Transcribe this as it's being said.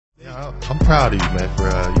I'm proud of you, man. For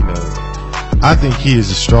I think he is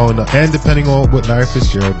a strong enough, and depending on what Larry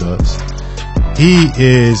Fitzgerald does, he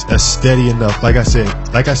is a steady enough. Like I said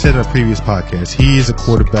in a previous podcast, he is a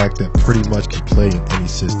quarterback that pretty much can play in any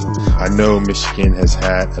system. I know Michigan has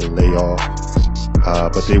had a layoff,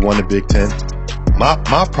 but they won the Big Ten.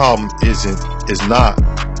 My problem is not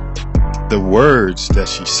the words that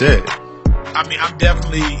she said. I mean, I'm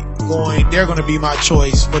definitely they're going to be my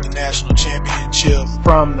choice for the national championship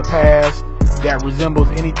from the past that resembles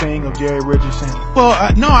anything of Jerry Richardson.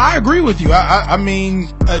 Well, no, I agree with you. I mean,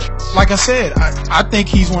 like I said, I think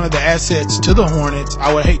he's one of the assets to the Hornets.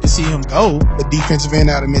 I would hate to see him go. The defensive end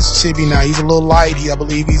out of Mississippi. Now, he's a little light. I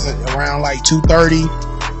believe he's around like 230.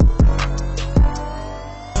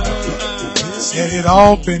 Set it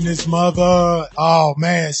off in this mother. Oh,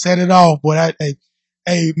 man, set it off. Boy,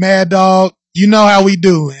 hey, Mad Dog, you know how we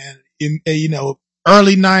do, man.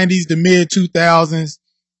 Early 90s to mid 2000s,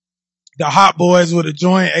 the Hot Boys with a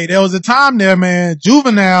joint. Hey, there was a time there, man.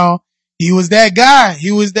 Juvenile, he was that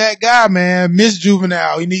guy, man. Miss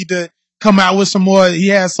Juvenile. He need to come out with some more. He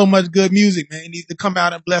has so much good music, man. He needs to come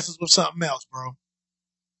out and bless us with something else, bro.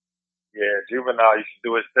 Yeah, Juvenile used to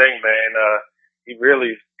do his thing, man. He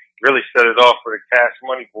really set it off for the Cash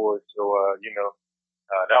Money Boys. So,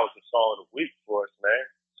 that was the song of the week for us, man.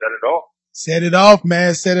 Set it off. Set it off,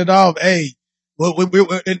 man. Set it off. Hey,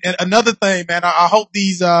 and another thing, man. I hope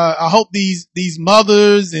these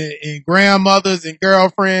mothers and grandmothers and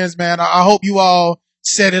girlfriends, man. I hope you all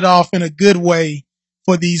set it off in a good way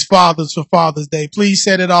for these fathers for Father's Day. Please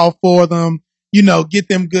set it off for them. Get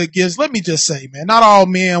them good gifts. Let me just say, man, not all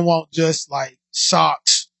men want just like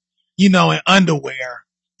socks, and underwear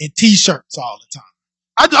and t-shirts all the time.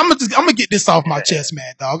 I'm gonna get this off my chest,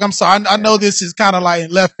 man, dog. I'm sorry. I know this is kind of like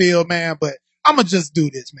in left field, man, but I'm gonna just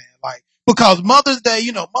do this, man. Like, because Mother's Day,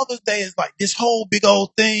 Mother's Day is like this whole big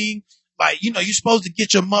old thing. Like, you're supposed to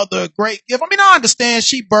get your mother a great gift. I mean, I understand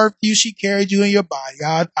she birthed you. She carried you in your body.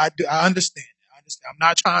 I understand. I'm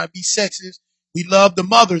not trying to be sexist. We love the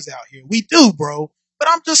mothers out here. We do, bro. But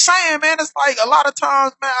I'm just saying, man, it's like a lot of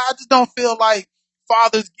times, man, I just don't feel like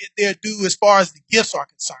fathers get their due as far as the gifts are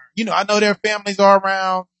concerned. I know their families are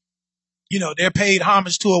around, they're paid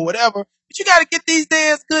homage to or whatever, but you got to get these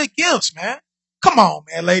days good gifts, man. Come on,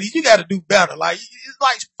 man, ladies, you got to do better. Like, it's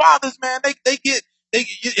like fathers, man,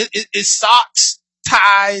 it's socks,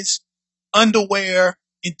 ties, underwear,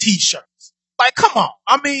 and t-shirts. Like, come on.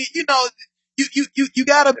 I mean, you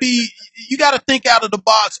gotta think out of the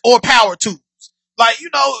box, or power tools. Like,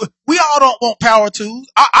 we all don't want power tools.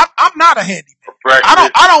 I'm not a handyman. I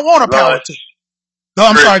don't want a power tool. No,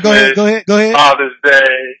 I'm sorry. Go ahead. Father's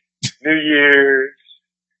Day, New Year's,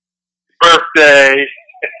 birthday,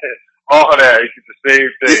 all that. It's the same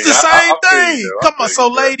thing. It's the same thing. Come on. So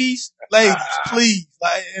ladies, please.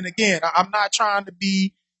 Like, and again, I'm not trying to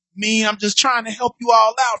be mean. I'm just trying to help you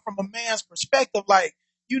all out from a man's perspective. Like,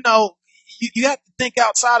 you have to think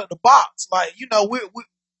outside of the box. Like,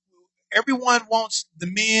 everyone wants the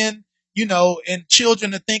men, and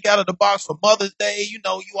children to think out of the box for Mother's Day. You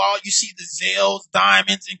see the Zales,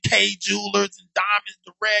 Diamonds, and K Jewelers and Diamonds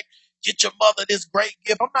Direct. Get your mother this great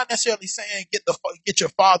gift. I'm not necessarily saying get your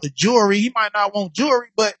father jewelry. He might not want jewelry,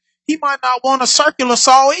 but he might not want a circular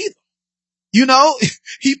saw either. He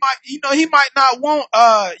might not want,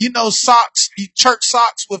 socks, church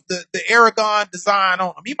socks with the Aragon design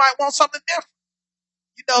on them. He might want something different.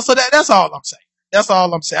 So that's all I'm saying. That's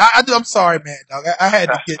all I'm saying. I'm sorry, man, dog. I had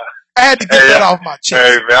to get that off my chest.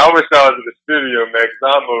 Hey, man, I wish I was in the studio, man, because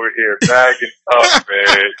I'm over here bagging up,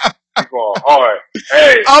 man. I'm going hard.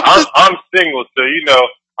 Hey, I'm single, so,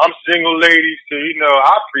 I'm single, ladies, so,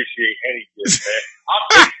 I appreciate any gift, man. I'll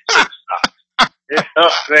take the church socks.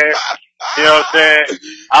 You know what I'm saying?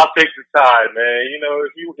 I'll take the time, man.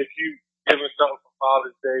 If you giving something for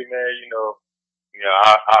Father's Day, man,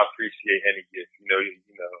 I appreciate any gift.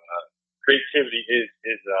 Creativity is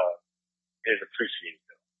appreciated.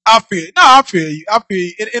 I feel you.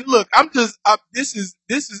 And look, I'm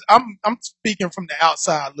speaking from the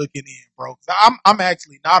outside looking in, bro. I'm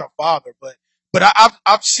actually not a father, but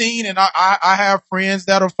I've seen, and I have friends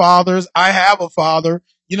that are fathers. I have a father.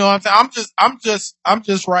 You know what I'm saying? I'm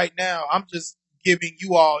just right now, I'm just giving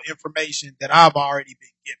you all information that I've already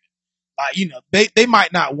been given. Like, they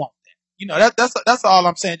might not want that. That's all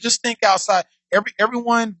I'm saying. Just think outside.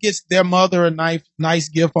 Everyone gets their mother a nice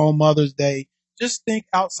gift on Mother's Day. Just think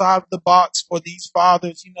outside of the box for these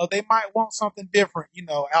fathers. They might want something different,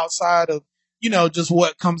 outside of, just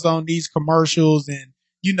what comes on these commercials and,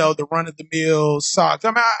 the run of the mill socks.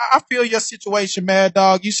 I mean, I feel your situation, Mad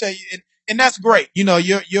Dog. You say, and that's great.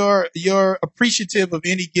 You're appreciative of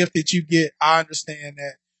any gift that you get. I understand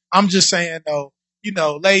that. I'm just saying though,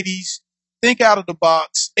 ladies, think out of the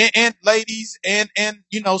box, and ladies, and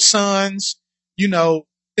sons,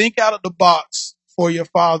 think out of the box for your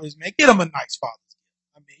fathers, man. Get them a nice father's gift.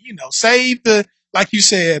 I mean, save like you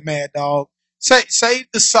said, Mad Dog, save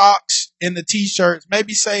the socks and the t-shirts.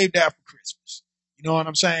 Maybe save that for Christmas. You know what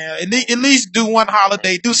I'm saying? At least do one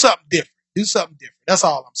holiday, do something different. That's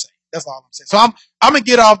all I'm saying. So I'm going to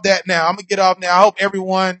get off that now. I hope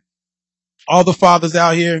everyone, all the fathers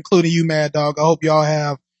out here, including you, Mad Dog, I hope y'all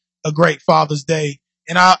have a great Father's Day.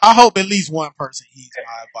 And I hope at least one person heeds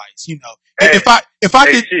my advice. Hey, if I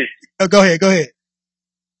could, go ahead.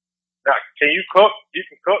 Now, can you cook? You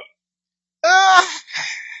can cook.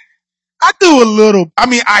 I do a little. I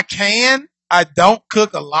mean, I can. I don't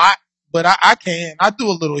cook a lot, but I can. I do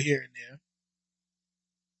a little here and there.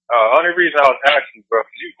 Only reason I was asking, bro,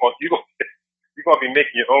 because you're gonna be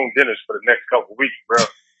making your own dinners for the next couple of weeks, bro.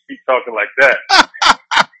 Keep talking like that.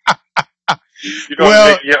 You're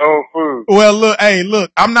gonna make your own food. Well,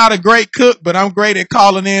 look, I'm not a great cook, but I'm great at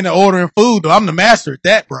calling in and ordering food, though. I'm the master at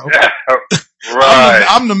that, bro. Right.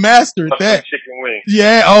 I'm the master at that. Chicken wings.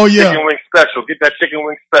 Yeah, oh yeah. Chicken wing special. Get that chicken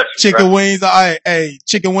wing special. Chicken wings,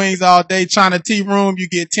 chicken wings all day. China tea room, you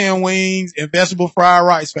get 10 wings and vegetable fried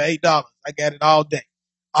rice for $8. I got it all day.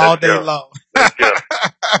 All day long. Let's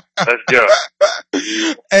go.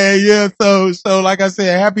 Hey, yeah, so like I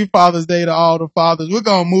said, happy Father's Day to all the fathers. We're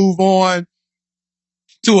gonna move on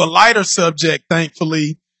to a lighter subject,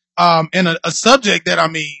 thankfully. And a subject that,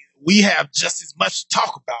 we have just as much to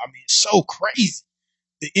talk about. It's so crazy.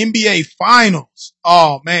 The NBA Finals.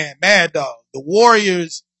 Oh man, Mad Dog. The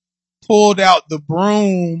Warriors pulled out the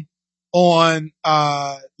broom on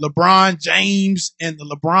LeBron James and the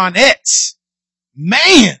LeBronettes.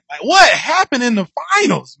 Man, like what happened in the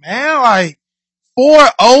finals, man? Like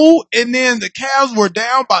 4-0, and then the Cavs were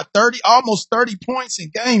down by almost 30 points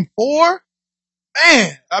in game 4.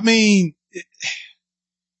 Man,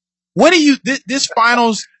 what do you, this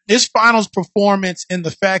finals performance and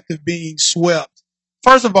the fact of being swept?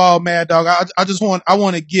 First of all, Mad Dog, I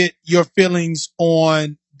want to get your feelings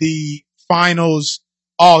on the finals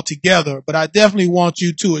altogether, but I definitely want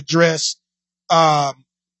you to address,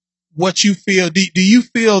 what you feel. Do you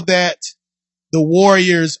feel that the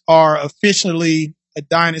Warriors are officially a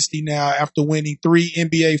dynasty now after winning 3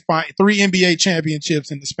 NBA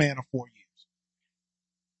championships in the span of 4 years?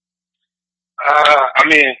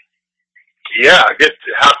 Yeah, I guess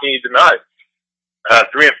how can you deny it?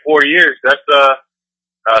 3 and 4 years, that's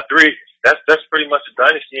that's pretty much a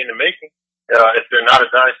dynasty in the making. If they're not a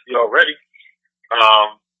dynasty already.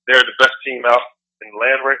 They're the best team out in the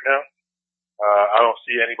land right now. I don't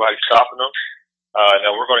see anybody stopping them.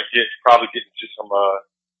 Now we're going to probably get into some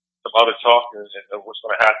other talk and what's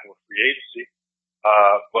going to happen with free agency.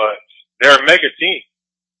 But they're a mega team.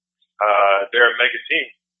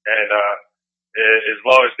 And, as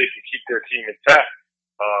long as they can keep their team intact,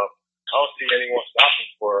 I don't see anyone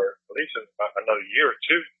stopping for at least another year or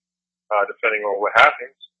two, depending on what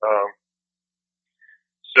happens.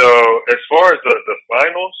 So as far as the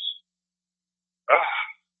finals,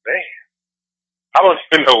 man, I don't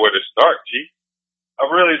even know where to start, G. I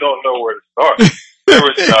really don't know where to start. There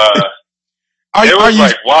was,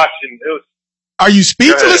 Are you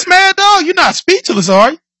speechless, Mad Dog? You're not speechless,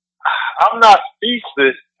 are you? I'm not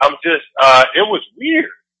speechless. I'm just, it was weird.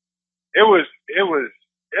 It was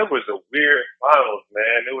a weird finals,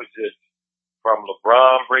 man. It was just from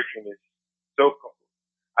LeBron breaking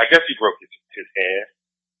I guess he broke his hand,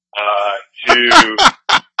 to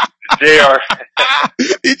JR.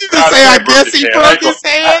 Did you just say, I guess he broke his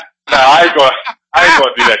hand? No, I ain't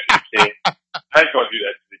gonna do that to the king.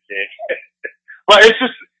 But it's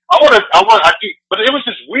just, but it was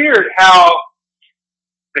just weird how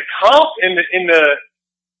the comp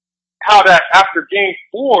how that after game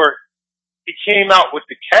 4, he came out with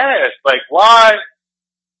the cast. Like, why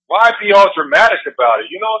be all dramatic about it?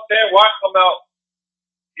 You know what I'm saying? Why come out?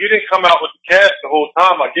 You didn't come out with the cast the whole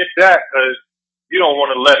time. I get that, because you don't want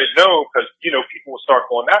to let it know, because, people will start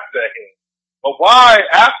going after that hand. But why,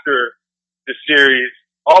 after the series,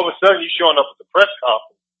 all of a sudden you showing up at the press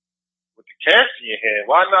conference with the cast in your hand?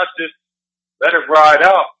 Why not just let it ride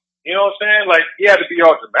out? You know what I'm saying? Like, he had to be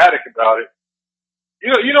all dramatic about it. You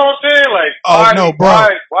know what I'm saying? Like, why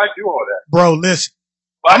do all that? Bro, listen.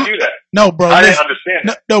 Why do that? No, bro. I didn't understand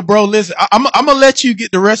that. No, bro, listen. I'm gonna let you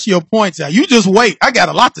get the rest of your points out. You just wait. I got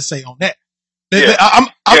a lot to say on that. Yeah. I'm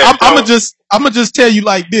gonna just tell you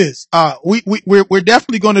like this. We're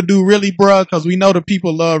definitely gonna do Really Bruh, because we know the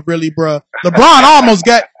people love Really Bruh. LeBron almost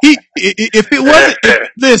got, if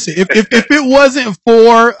it wasn't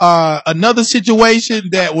for, another situation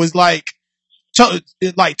that was like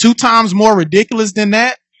like 2 times more ridiculous than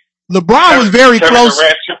that. LeBron was very Kevin close.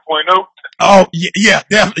 Durant 2.0. Oh yeah,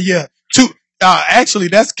 definitely, yeah. Actually,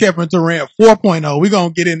 that's Kevin Durant 4.0. We're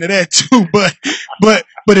gonna get into that too.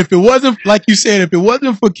 But if it wasn't, like you said, if it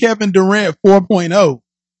wasn't for Kevin Durant 4.0,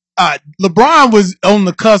 LeBron was on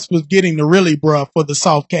the cusp of getting the really bruh for the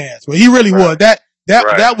soft cast. Well, he really was.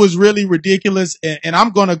 That was really ridiculous. And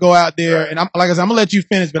I'm gonna go out there and I'm gonna let you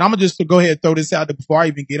finish, but I'm gonna just go ahead and throw this out there before I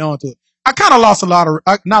even get on to it. I kind of lost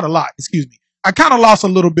I kind of lost a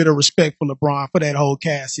little bit of respect for LeBron for that whole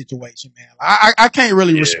cast situation, man. I can't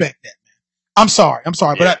really respect that, man. I'm sorry,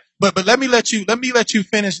 yeah. but let me let you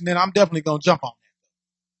finish, and then I'm definitely gonna jump on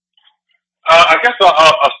that. I guess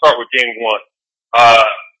I'll start with game 1,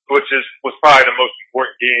 which was probably the most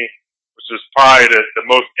important game, which was probably the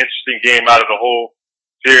most interesting game out of the whole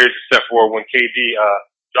series, except for when KD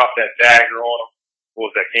dropped that dagger on him.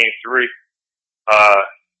 What was that, game 3?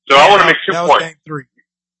 So I want to make 2 points. Game 3.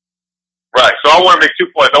 Right. So I want to make 2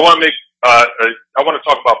 points. I want to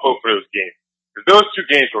talk about both of those games, because those 2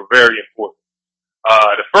 games were very important.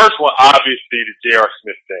 The first one, obviously, the J.R.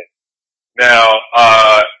 Smith thing. Now,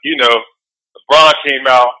 LeBron came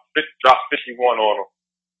out, dropped 51 on him,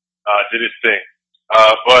 did his thing.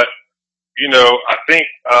 But, I think,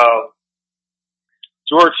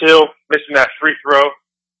 George Hill missing that free throw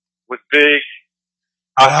was big.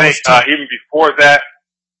 I think, even before that,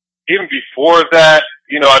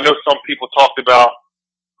 I know some people talked about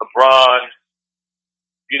LeBron,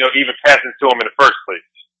 even passing to him in the first place.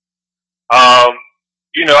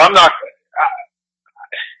 I'm not,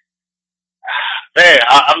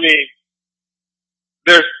 I mean,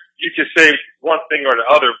 you could say one thing or the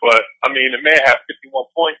other, but I mean, the man had 51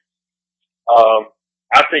 points.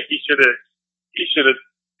 I think he should have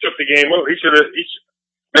took the game over.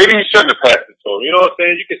 Maybe he shouldn't have passed it to him. You know what I'm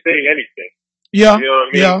saying? You can say anything. Yeah. You know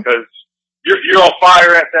what I mean? Because you're on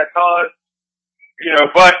fire at that time.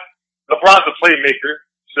 But LeBron's a playmaker.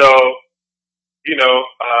 So,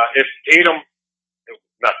 if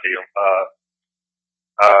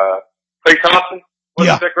Klay Thompson,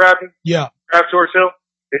 that grabbed him? Yeah. Grabbed George Hill?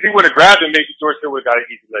 If he would have grabbed him, maybe George Hill would have got an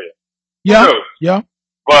easy layup. Yeah. Yeah.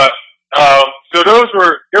 But, so there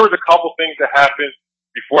was a couple things that happened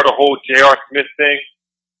before the whole J.R. Smith thing.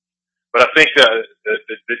 But I think the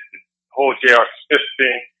whole J.R. Smith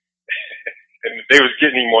thing, and they was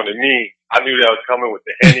getting him on the knee. I knew that was coming with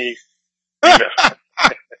the Henny.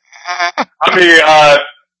 I mean,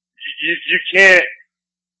 you can't.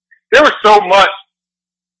 There was so much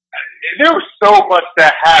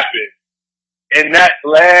that happened, and that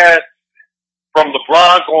last, from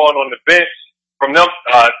LeBron going on the bench, from them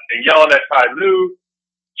and yelling at Ty Lue,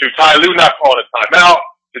 to Ty Lue not calling a timeout,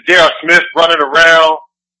 to J.R. Smith running around,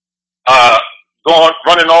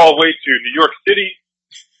 running all the way to New York City,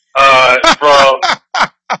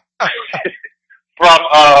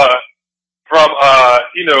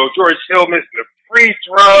 George Hill missing the free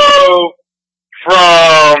throw,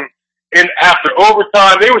 and after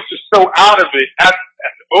overtime, they was just so out of it. After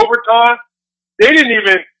overtime, they didn't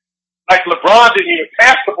even, like LeBron didn't even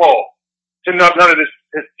pass the ball to none of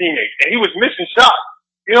his teammates, and he was missing shots.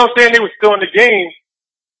 You know what I'm saying? They were still in the game,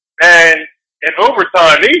 and in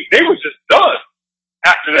overtime, they was just done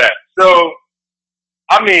after that. So,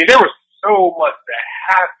 I mean, there was so much that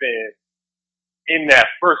happened in that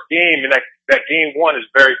first game, and that game 1 is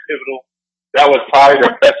very pivotal. That was probably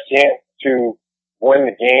their best chance to win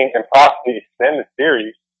the game and possibly extend the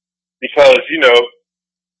series, because in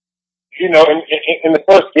the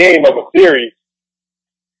first game of a series,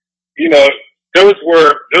 those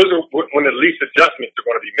are when the least adjustments are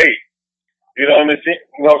going to be made. You know what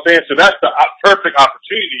I'm saying? So that's the perfect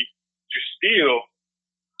opportunity to steal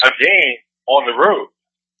a game on the road.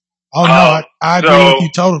 Oh no, I agree with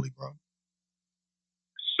you totally, bro.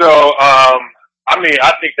 So, I mean,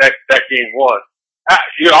 I think that game 1.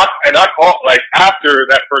 I called, like, after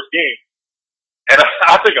that first game, and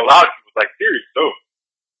I think a lot of people was like, serious, so.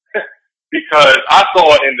 Because I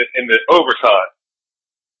saw it in the overtime.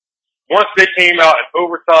 Once they came out in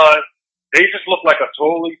overtime, they just looked like a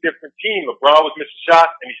totally different team. LeBron was missing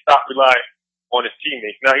shots, and he stopped relying on his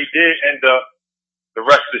teammates. Now, he did end up the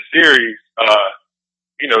rest of the series,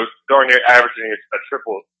 during their averaging a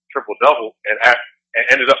triple-double, and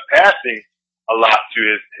ended up passing a lot to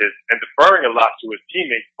his and deferring a lot to his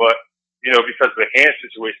teammates. But, because of the hand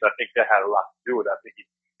situation, I think that had a lot to do with it. I think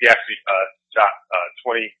he actually shot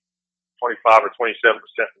 25 or 27%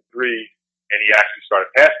 from 3, and he actually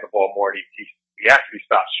started passing the ball more, and he actually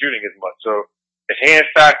stopped shooting as much. So the hand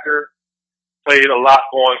factor played a lot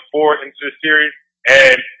going forward into the series,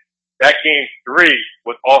 and that game 3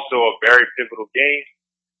 was also a very pivotal game,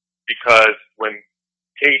 because when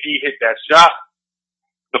KD hit that shot,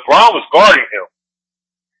 LeBron was guarding him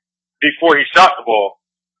before he shot the ball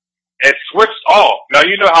and switched off. Now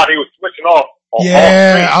you know how they were switching off. Oh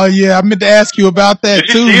yeah, I meant to ask you about that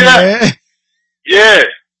too, man. Yeah,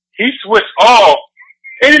 he switched off.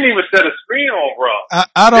 They didn't even set a screen on, bro.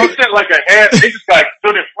 I don't. They set like a hand. They just like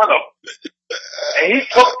stood in front of him, and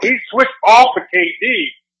he switched off of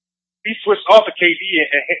KD. He switched off of KD and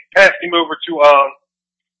passed him over to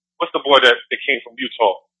what's the boy that came from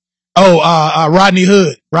Utah? Oh, Rodney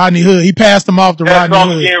Hood. Rodney Hood. He passed him off to Rodney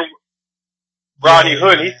Hood. Rodney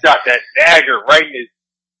Hood. He shot that dagger right in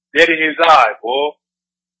dead in his eye, boy.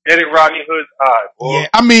 Dead in Rodney Hood's eye, boy. Yeah,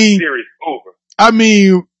 I mean, series over. I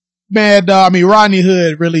mean, man, Rodney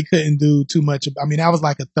Hood really couldn't do too much. That was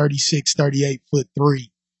like a 36, 38 foot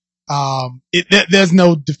three. There's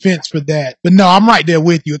no defense for that. But no, I'm right there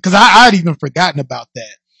with you because I'd even forgotten about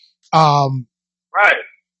that. Right.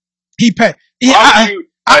 He passed. I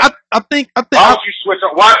think. Why don't you switch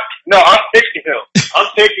up? Why? No, I'm taking him. I'm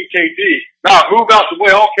taking KD. Now move out the way.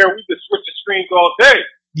 I don't care. We can switch the screens all day.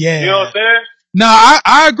 Yeah. You know what I'm saying? No,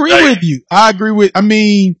 I agree with you.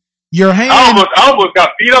 Your hand. I almost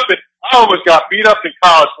got beat up in college. I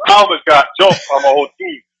almost got jumped on my whole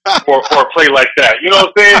team for a play like that. You know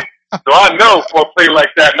what I'm saying? So I know for a play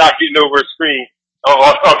like that, not getting over a screen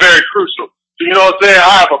are very crucial. So you know what I'm saying?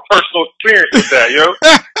 I have a personal experience with that,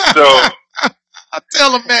 So I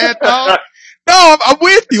tell him, man, dog. No, I'm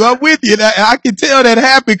with you. I can tell that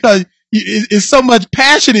happened because it's so much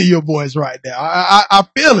passion in your voice right now. I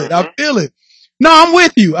feel it. I feel it. No, I'm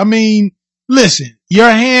with you. Listen, your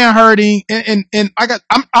hand hurting and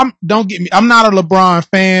don't get me. I'm not a LeBron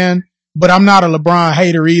fan, but I'm not a LeBron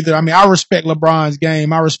hater either. I respect LeBron's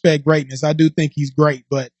game. I respect greatness. I do think he's great,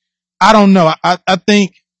 but I don't know. I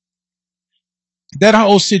think that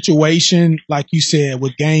whole situation, like you said,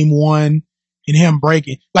 with game one and him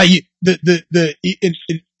breaking, like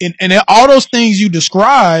and all those things you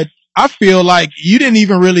described, I feel like you didn't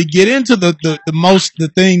even really get into the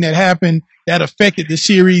thing that happened that affected the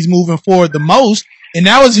series moving forward the most, and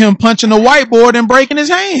that was him punching the whiteboard and breaking his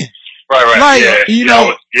hand. Right. Like,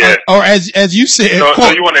 or as you said.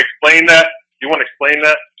 So you want to explain that?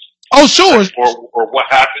 Oh, sure. Or what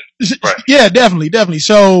happened? Right. Yeah, definitely.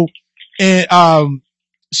 So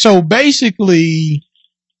basically,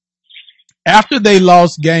 after they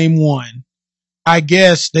lost game one, I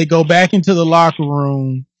guess they go back into the locker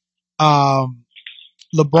room.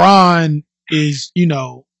 LeBron is,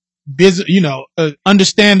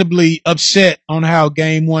 understandably upset on how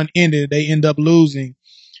game one ended. They end up losing.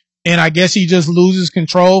 And I guess he just loses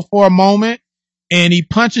control for a moment and he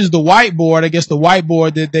punches the whiteboard. I guess the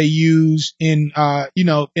whiteboard that they use in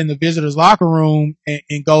the visitors locker room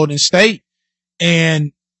in Golden State.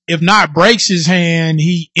 And if not breaks his hand,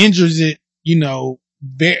 he injures it, to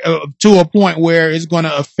a point where it's going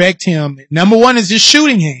to affect him. Number one is his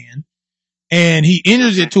shooting hand. And he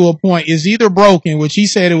injures it to a point, it's either broken, which he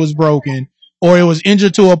said it was broken, or it was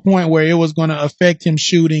injured to a point where it was going to affect him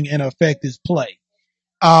shooting and affect his play.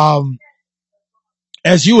 As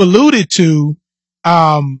you alluded to,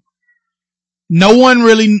 no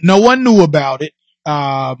one knew about it.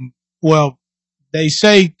 Well, they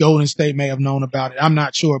say Golden State may have known about it. I'm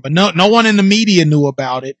not sure, but no one in the media knew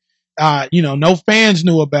about it. No fans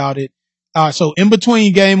knew about it. So in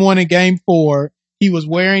between game one and game four, he was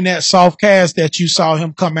wearing that soft cast that you saw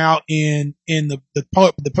him come out in the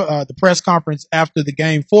press conference after the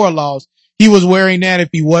game four loss. He was wearing that if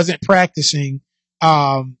he wasn't practicing,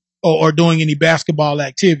 or doing any basketball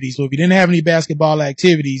activities. So if he didn't have any basketball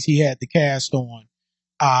activities, he had the cast on.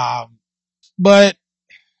 But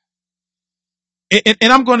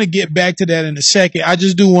I'm going to get back to that in a second. I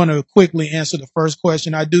just do want to quickly answer the first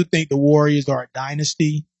question. I do think the Warriors are a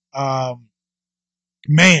dynasty. A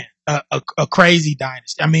crazy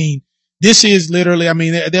dynasty. This is literally,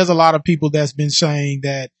 there's a lot of people that's been saying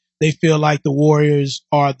that they feel like the Warriors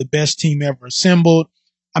are the best team ever assembled.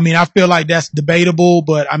 I feel like that's debatable,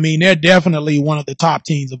 but they're definitely one of the top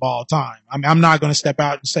teams of all time. I'm not going to step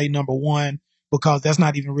out and say number one because that's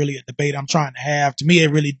not even really a debate I'm trying to have. To me,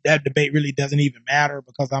 that debate really doesn't even matter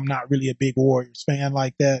because I'm not really a big Warriors fan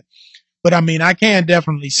like that. But I can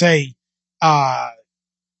definitely say,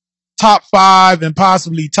 top five and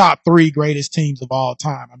possibly top three greatest teams of all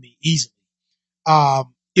time. Easily.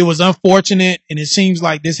 It was unfortunate, and it seems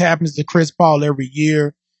like this happens to Chris Paul every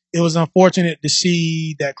year. It was unfortunate to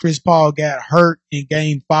see that Chris Paul got hurt in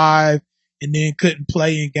game 5 and then couldn't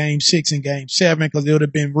play in game 6 and game 7 because it would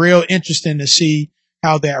have been real interesting to see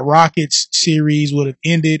how that Rockets series would have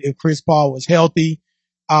ended if Chris Paul was healthy.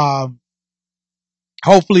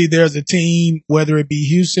 hopefully there's a team, whether it be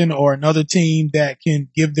Houston or another team, that can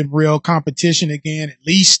give them real competition again, at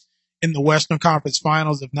least in the Western Conference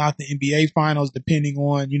Finals, if not the NBA Finals, depending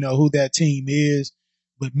on, who that team is.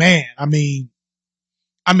 But man,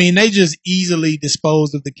 they just easily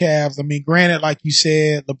disposed of the Cavs. I mean, granted, like you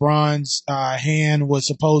said, LeBron's hand was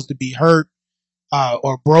supposed to be hurt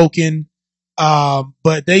or broken,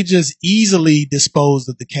 but they just easily disposed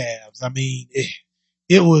of the Cavs. I mean,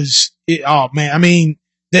 oh man, I mean,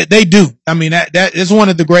 they do. I mean, that is one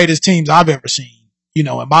of the greatest teams I've ever seen, in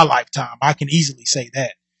my lifetime. I can easily say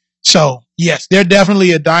that. So yes, they're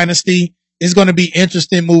definitely a dynasty. It's going to be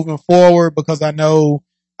interesting moving forward because I know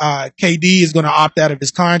KD is going to opt out of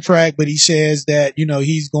his contract, but he says that,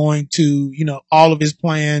 he's going to, all of his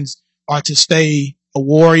plans are to stay a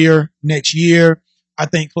Warrior next year. I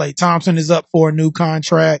think Klay Thompson is up for a new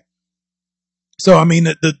contract. So, I mean,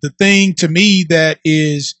 the thing to me that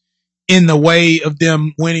is in the way of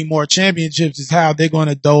them winning more championships is how they're going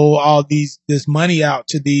to dole all this money out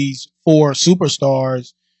to these 4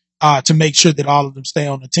 superstars, to make sure that all of them stay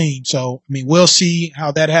on the team. So, I mean, we'll see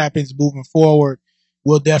how that happens moving forward.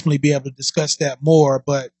 We'll definitely be able to discuss that more.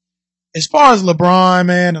 But as far as LeBron,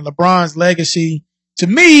 man, and LeBron's legacy, to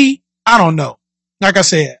me, I don't know. Like I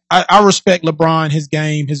said, I respect LeBron, his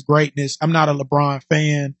game, his greatness. I'm not a LeBron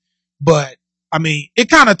fan, but I mean, it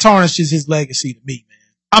kind of tarnishes his legacy to me, man.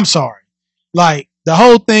 I'm sorry. Like the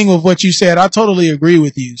whole thing with what you said, I totally agree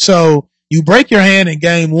with you. So you break your hand in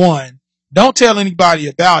game 1. Don't tell anybody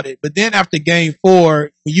about it. But then after game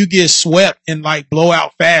 4, when you get swept in like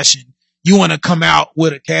blowout fashion, you want to come out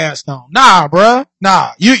with a cast on. Nah, bruh.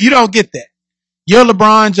 Nah, you don't get that. You're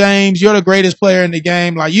LeBron James. You're the greatest player in the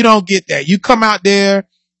game. Like, you don't get that. You come out there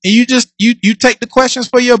and you just, you take the questions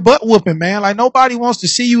for your butt whooping, man. Like, nobody wants to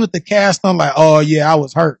see you with the cast on like, oh yeah, I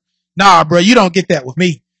was hurt. Nah, bruh, you don't get that with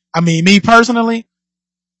me. I mean, me personally,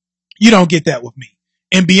 you don't get that with me.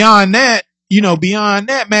 And beyond that,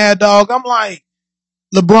 Mad Dog, I'm like,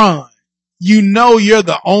 LeBron, you're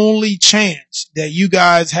the only chance that you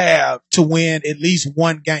guys have to win at least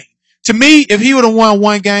one game. To me, if he would have won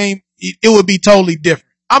one game, it would be totally different.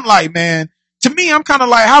 I'm like, man, to me, I'm kind of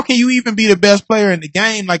like, how can you even be the best player in the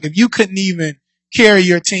game? Like, if you couldn't even carry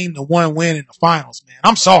your team to one win in the finals, man,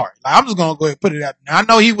 I'm sorry. Like, I'm just going to go ahead and put it out there. I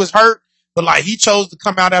know he was hurt, but like, he chose to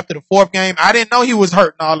come out after the 4th game. I didn't know he was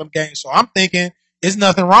hurt in all them games. So I'm thinking there's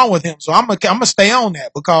nothing wrong with him. So I'm going to stay on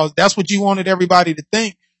that because that's what you wanted everybody to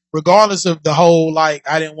think. Regardless of the whole, like,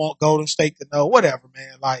 I didn't want Golden State to know, whatever,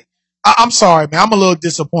 man. Like, I'm sorry, man. I'm a little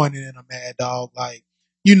disappointed in him, Mad Dog. Like,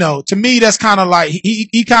 to me, that's kind of like,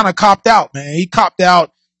 he kind of copped out, man. He copped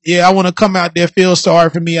out. Yeah, I want to come out there, feel sorry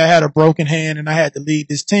for me. I had a broken hand and I had to lead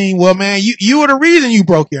this team. Well, man, you were the reason you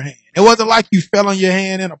broke your hand. It wasn't like you fell on your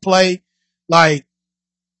hand in a play. Like,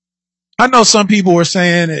 I know some people were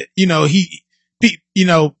saying that,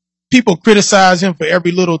 people criticize him for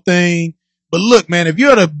every little thing. But look, man, if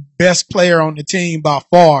you're the best player on the team by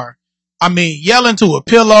far, I mean, yelling to a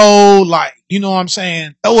pillow, like, you know what I'm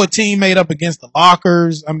saying? Throw a teammate up against the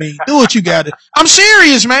lockers. I mean, do what you got to. I'm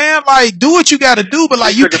serious, man. Like, do what you got to do, but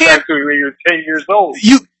like, you can't. Back to when you're 10 years old.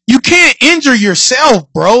 You can't injure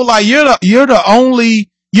yourself, bro. Like, you're the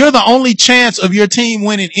only chance of your team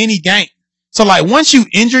winning any game. So like, once you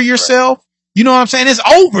injure yourself, you know what I'm saying? It's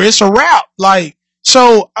over. It's a wrap. Like,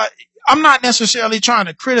 so I'm not necessarily trying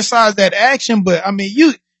to criticize that action, but I mean,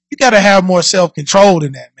 you got to have more self-control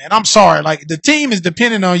than that, man. I'm sorry. Like, the team is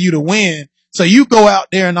depending on you to win. So you go out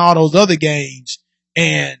there in all those other games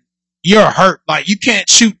and you're hurt. Like, you can't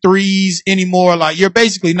shoot threes anymore. Like, you're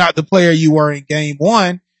basically not the player you were in game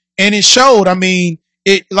 1. And it showed. I mean,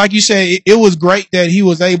 like you said, it was great that he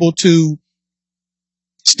was able to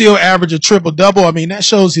still average a triple-double. I mean, that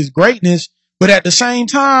shows his greatness. But at the same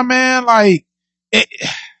time, man, like,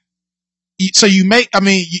 so you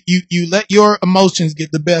let your emotions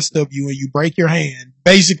get the best of you and you break your hand.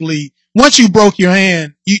 Basically, once you broke your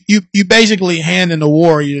hand, you basically handing the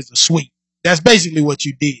Warriors a sweep. That's basically what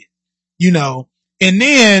you did, and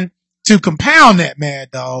then to compound that,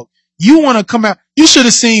 Mad Dog, you want to come out. You should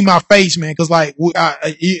have seen my face, man. Cause like,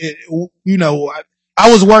 I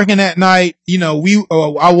was working that night.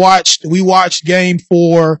 We watched game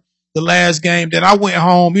 4. The last game, then I went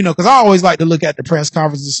home, cause I always like to look at the press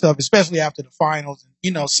conferences and stuff, especially after the finals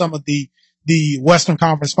and, some of the Western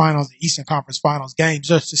Conference Finals, the Eastern Conference Finals games,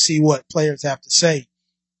 just to see what players have to say.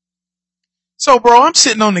 So, bro, I'm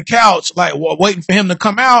sitting on the couch, like, waiting for him to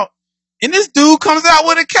come out, and this dude comes out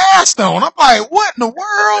with a cast on. I'm like, what in the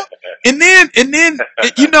world? And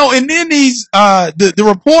then these, the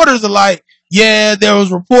reporters are like, yeah, there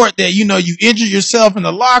was a report that, you injured yourself in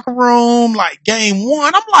the locker room, like game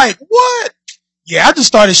 1. I'm like, what? Yeah, I just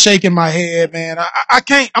started shaking my head, man. I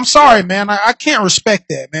can't. I'm sorry, man. I can't respect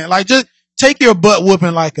that, man. Like, just take your butt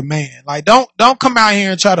whooping like a man. Like, don't come out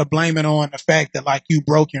here and try to blame it on the fact that like you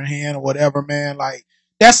broke your hand or whatever, man. Like,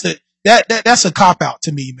 that's a cop out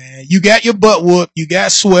to me, man. You got your butt whooped. You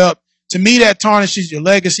got swept. To me, that tarnishes your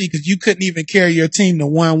legacy because you couldn't even carry your team to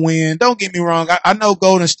one win. Don't get me wrong. I know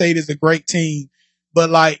Golden State is a great team, but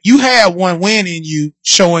like you had one win in you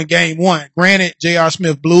showing game one. Granted, J.R.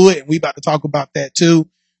 Smith blew it, and we about to talk about that too.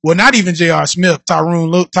 Well, not even J.R. Smith,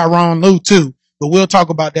 Tyronn Lue too, but we'll talk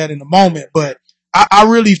about that in a moment. But I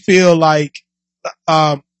really feel like,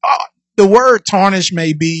 the word tarnish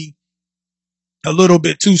may be a little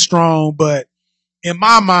bit too strong, but in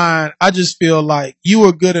my mind, I just feel like you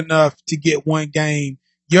were good enough to get one game.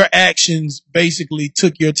 Your actions basically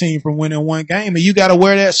took your team from winning one game, and you got to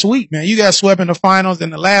wear that sweep, man. You got swept in the finals,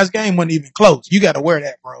 and the last game wasn't even close. You got to wear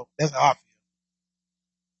that, bro. That's how I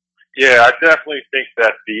feel. Yeah, I definitely think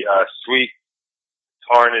that the sweep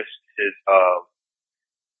tarnished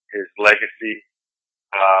his legacy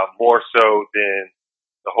more so than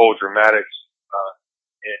the whole dramatics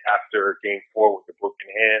after Game 4 with the broken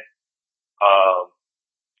hand.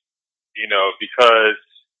 Because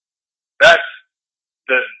that's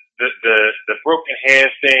the broken hand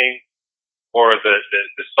thing, or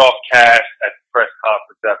the soft cast at the press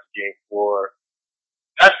conference after Game 4.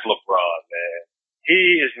 That's LeBron, man.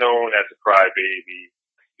 He is known as a crybaby.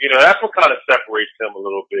 That's what kind of separates him a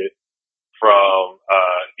little bit from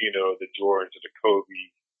the Jordans or the Kobe.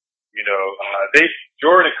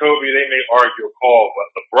 Jordan and Kobe, they may argue a call, but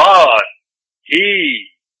LeBron, he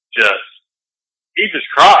just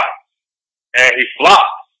cries and he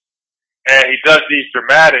flops and he does these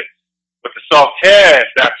dramatics with the soft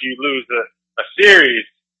cast after you lose a series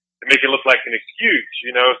to make it look like an excuse,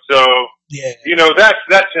 So,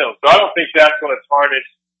 that's him. So I don't think that's going to tarnish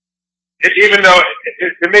it, even though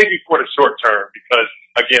it may be for the short term because,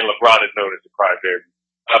 again, LeBron is known as a crybaby.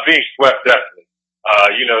 Being swept, definitely.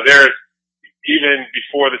 There's, even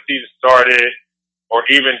before the season started or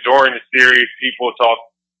even during the series,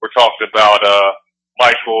 were talking about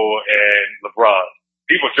Michael and LeBron.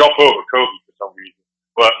 People jump over Kobe for some reason,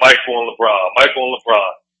 but Michael and LeBron.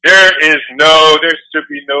 There should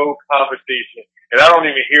be no conversation, and I don't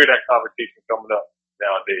even hear that conversation coming up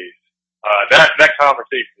nowadays. That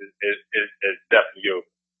conversation is definitely over.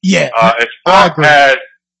 Yeah. As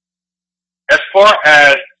far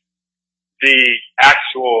as the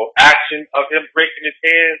actual action of him breaking his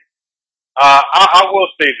hand, I will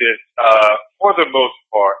say this, for the most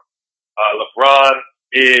part, LeBron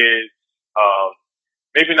is,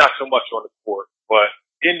 maybe not so much on the court, but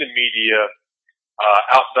in the media,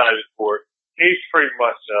 outside of the court, he's pretty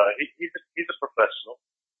much, he's a professional.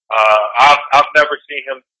 I've never seen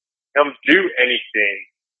him do anything,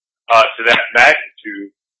 to that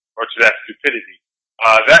magnitude or to that stupidity.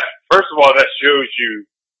 First of all, that shows you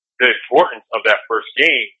the importance of that first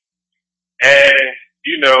game. And,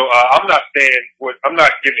 I'm not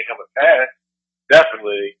giving him a pass,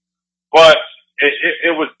 definitely, but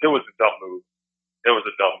it was a dumb move. It was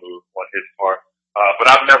a dumb move on his part. But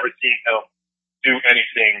I've never seen him do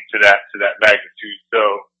anything to that magnitude. So,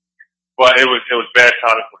 but it was bad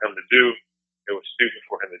timing for him to do. It was stupid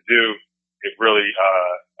for him to do. It really,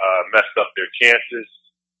 messed up their chances,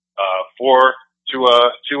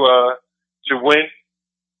 to win,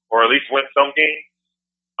 or at least win some games.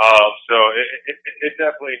 So it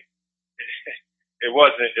definitely, it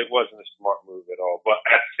wasn't a smart move at all. But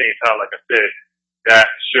at the same time, like I said, that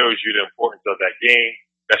shows you the importance of that game.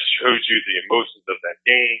 That shows you the emotions of that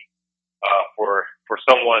game. For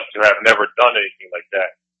someone to have never done anything like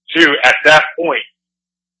that, at that point,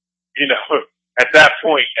 and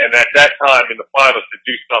at that time in the finals to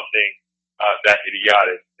do something that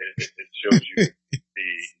idiotic, it shows you the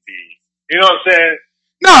you know what I'm saying?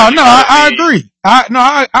 No, I agree. That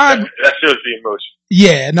shows the emotion.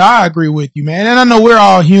 Yeah, no, I agree with you, man. And I know we're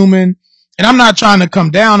all human, and I'm not trying to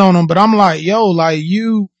come down on them, but I'm like, yo, like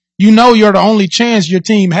you're the only chance your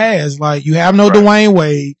team has. Like you have no Dwayne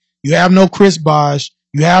Wade, you have no Chris Bosh,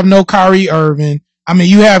 you have no Kyrie Irving. I mean,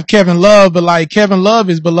 you have Kevin Love, but like Kevin Love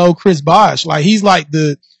is below Chris Bosh. Like he's like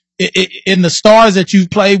in the stars that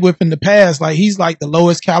you've played with in the past, like he's like the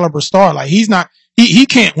lowest caliber star. Like he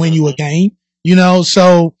can't win you a game,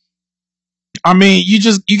 so I mean,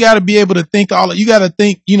 you got to be able to think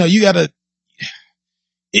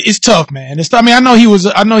it's tough, man. I mean, I know he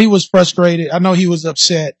was frustrated. I know he was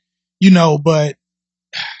upset, but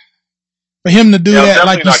for him to do that,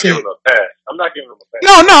 like you said, I'm not giving him a pass.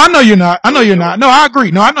 No, I know you're not. No, I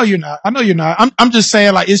agree. No, I know you're not. I'm just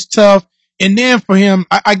saying, like, it's tough. And then for him,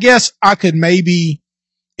 I guess I could maybe,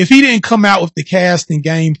 if he didn't come out with the cast in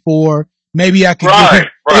Game 4, maybe I could give him.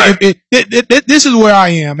 This is where I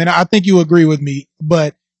am, and I think you agree with me.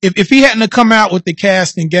 But if he hadn't have come out with the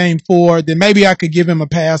cast in Game 4, then maybe I could give him a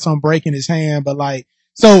pass on breaking his hand. But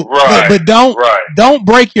but don't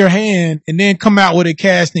break your hand and then come out with a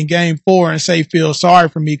cast in Game 4 and say feel sorry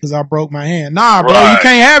for me because I broke my hand. Nah, bro, you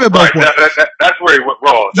can't have it both ways. That's where he went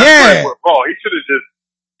wrong. Where he went wrong. He should have just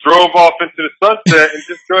drove off into the sunset and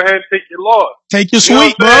just go ahead and take your loss. Take your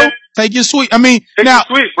sweet, bro. Take your sweet. I mean, take your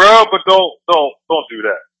sweet, bro, but don't do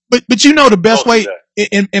that. But you know the best way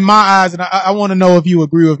in my eyes, and I want to know if you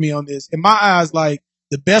agree with me on this. In my eyes, like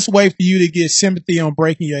the best way for you to get sympathy on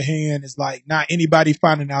breaking your hand is like not anybody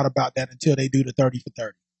finding out about that until they do the 30 for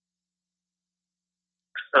 30.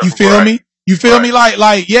 You feel me? You feel me?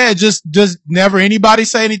 Like yeah, just never anybody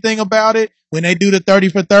say anything about it when they do the 30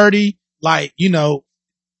 for 30. Like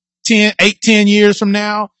 10 years from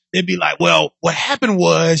now, they'd be like, well, what happened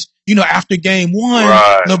was, after Game 1,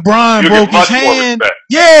 LeBron broke his hand.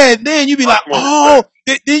 Yeah, then you'd be like, oh,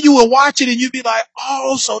 then you would watch it and you'd be like,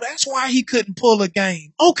 oh, so that's why he couldn't pull a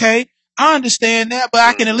game. Okay, I understand that, but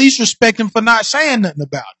I can at least respect him for not saying nothing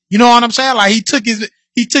about it. You know what I'm saying? Like he took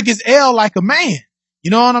his L like a man.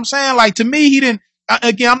 You know what I'm saying? Like to me, he didn't.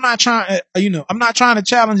 Again, I'm not trying to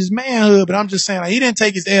challenge his manhood, but I'm just saying like he didn't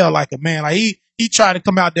take his L like a man. Like he tried to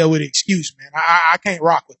come out there with an excuse, man. I can't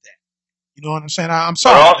rock with that. You know what I'm saying? I'm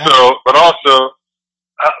sorry. But also,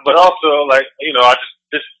 like I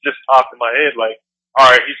just popped in my head like, all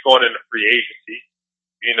right, he's going into free agency.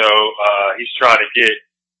 He's trying to get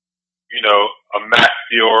a max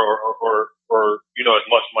deal or as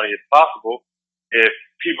much money as possible. If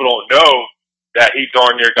people don't know that he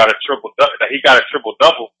darn near got a triple double,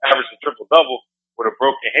 averaging triple double with a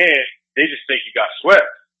broken hand, they just think he got swept.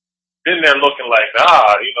 Then they're looking like,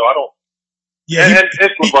 I don't. Yeah, and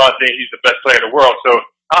it's LeBron saying he's the best player in the world, so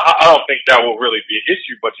I don't think that will really be an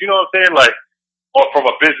issue. But you know what I'm saying? Like, from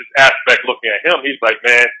a business aspect, looking at him, he's like,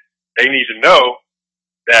 man, they need to know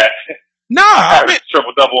that I have a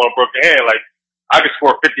triple double on a broken hand. Like, I could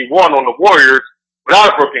score 51 on the Warriors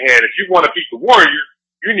without a broken hand. If you want to beat the Warriors,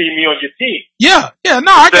 you need me on your team.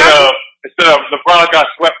 Instead of LeBron got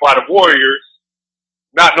swept by the Warriors,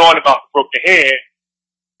 not knowing about the broken hand.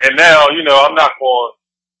 And now, I'm not going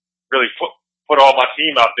to really put all my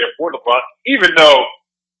team out there for LeBron, even though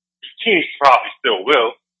the team probably still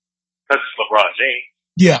will, because it's LeBron James.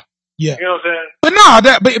 Yeah. You know what I'm saying? But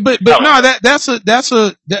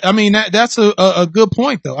that's a good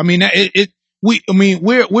point though. I mean,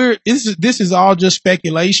 this is all just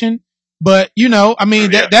speculation, but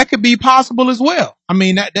that could be possible as well. I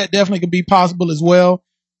mean, that definitely could be possible as well.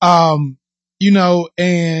 And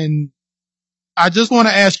I just want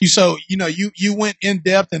to ask you, so, you went in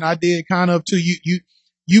depth and I did kind of too.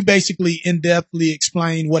 You basically in depthly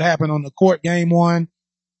explained what happened on the court Game 1.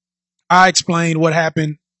 I explained what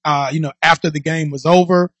happened, after the game was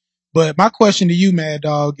over. But my question to you, Mad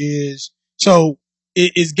Dog, is, so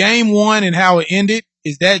is Game 1 and how it ended,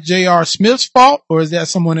 is that J.R. Smith's fault or is that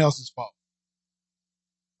someone else's fault?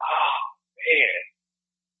 Oh,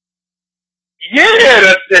 man. Yeah,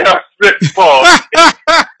 that's J.R. Smith's fault.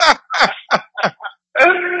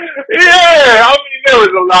 Yeah, I mean, there was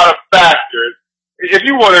a lot of factors. If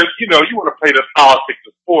you want to, you want to play the politics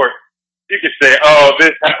of sports, you could say, oh,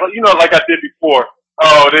 this happened, like I did before.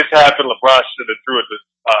 Oh, this happened. LeBron should have threw it to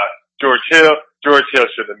George Hill. George Hill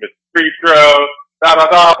should have missed the free throw. But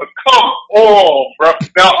come on, bro.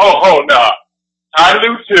 Now, nah. Ty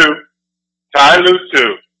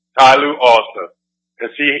Lue also.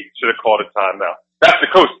 Because he should have called a timeout. That's the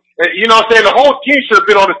coach. You know what I'm saying? The whole team should have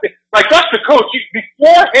been on the thing. Like, that's the coach.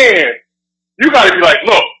 Beforehand, you got to be like,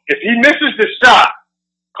 look, if he misses this shot,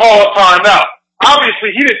 call a timeout.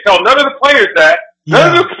 Obviously, he didn't tell none of the players that.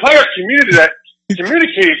 None of the players communicated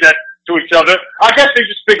that to each other. I guess they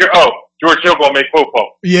just figured, oh, George Hill gonna make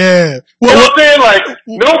Popo. Yeah. Well, you know what I'm saying? Like,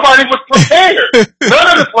 nobody was prepared. None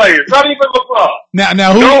of the players, not even LeBron. Now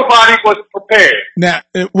nobody was prepared. Now,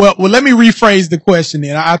 well, let me rephrase the question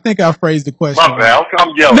then. I think I phrased the question. My bad.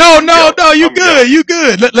 I'm yelling. No, you good. You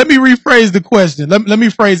good. Let me rephrase the question. Let me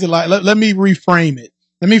phrase it like, let me reframe it.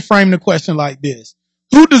 Let me frame the question like this.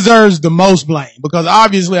 Who deserves the most blame? Because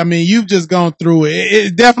obviously, I mean, you've just gone through it.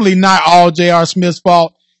 It's definitely not all J.R. Smith's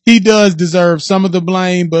fault. He does deserve some of the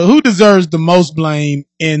blame, but who deserves the most blame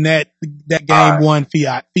in that Game 1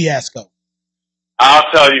 fiasco?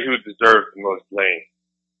 I'll tell you who deserves the most blame.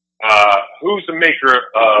 Who's the maker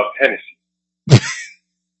of Hennessy?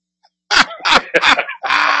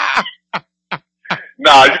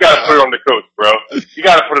 Nah, you gotta put it on the coach, bro. You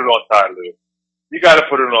gotta put it on Ty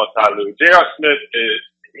Lue. J.R. Smith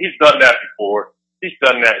he's done that before. He's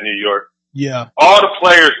done that in New York. Yeah. All the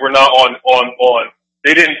players were not on.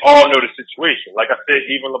 They didn't all know the situation. Like I said,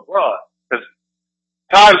 even LeBron, because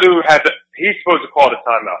Ty Lue he's supposed to call the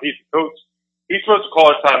timeout. He's the coach. He's supposed to call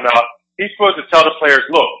the timeout. He's supposed to tell the players,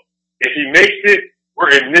 look, if he makes it, we're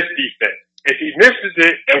in this defense. If he misses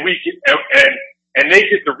it and and they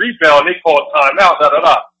get the rebound, they call a timeout,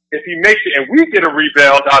 If he makes it and we get a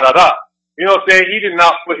rebound, You know what I'm saying? He did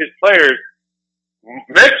not put his players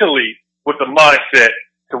mentally with the mindset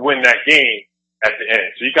to win that game at the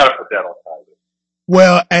end. So you got to put that on Tyler.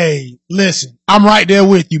 Well, hey, listen, I'm right there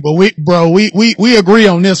with you, but we agree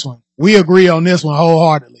on this one. We agree on this one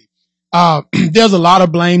wholeheartedly. There's a lot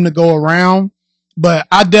of blame to go around, but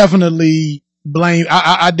I definitely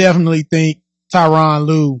I definitely think Tyronn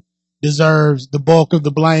Lue deserves the bulk of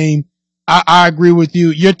the blame. I agree with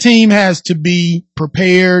you. Your team has to be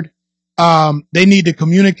prepared. They need to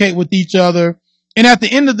communicate with each other. And at the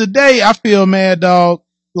end of the day, I feel, Mad Dog,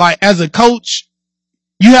 like as a coach,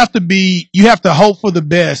 you have to hope for the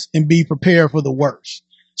best and be prepared for the worst.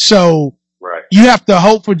 So right. You have to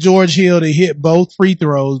hope for George Hill to hit both free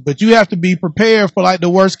throws, but you have to be prepared for like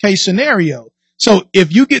the worst case scenario. So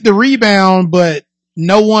if you get the rebound, but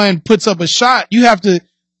no one puts up a shot, you have to,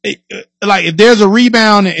 like, if there's a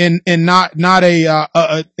rebound and not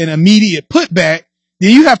an immediate putback,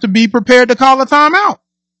 then you have to be prepared to call a timeout.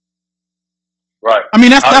 Right. I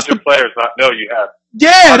mean, that's the players not know you have.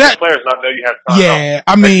 Yeah, the players not know you have timeout. Yeah,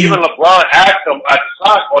 I mean, even LeBron asked him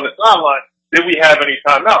on the sideline, "Did we have any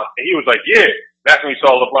timeouts?" And he was like, "Yeah." That's when he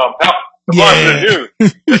saw LeBron pout. LeBron knew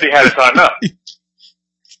that he had a timeout.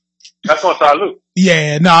 That's on Ty Lue.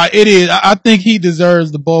 Yeah, no, it is. I think he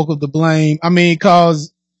deserves the bulk of the blame. I mean,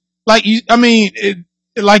 cause like you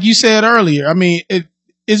said earlier, I mean,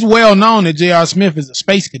 it's well known that J.R. Smith is a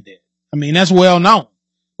space cadet. I mean, that's well known.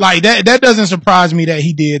 Like that doesn't surprise me that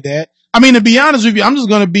he did that. I mean, to be honest with you, I'm just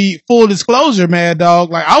going to be full disclosure, Mad Dog.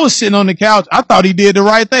 Like, I was sitting on the couch. I thought he did the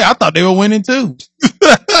right thing. I thought they were winning too.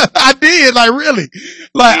 I did, like, really.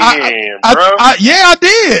 Like, I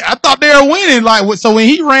did. I thought they were winning. Like, so when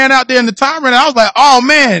he ran out there in the timer, I was like, oh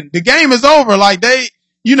man, the game is over. Like, they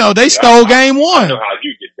stole game one. I know how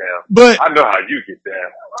you get down. I know how you get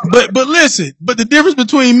down. But listen, the difference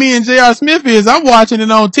between me and J.R. Smith is I'm watching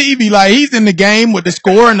it on TV. Like, he's in the game with the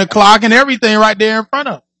score and the clock and everything right there in front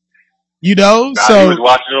of him. You know, so he was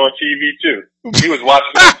watching it on TV too. He was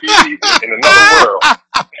watching it on TV in another world.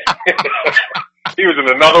 He was in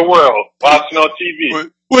another world watching on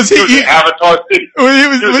TV. Was he in Avatar City? He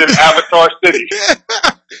was in Avatar City.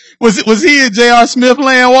 Was he in J.R. Smith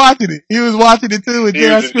land watching it? He was watching it too in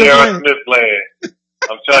J.R. Smith land.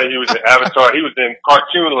 I'm telling you, he was in Avatar. He was in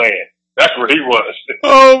Cartoon Land. That's where he was.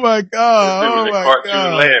 Oh my God! He was in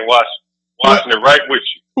Cartoon Land watching it right with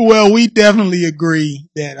you. Well, we definitely agree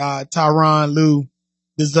that Tyronn Lue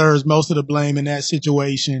deserves most of the blame in that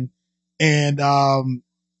situation, and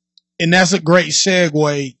that's a great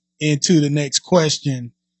segue into the next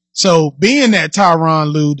question. So, being that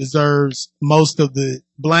Tyronn Lue deserves most of the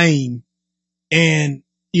blame, and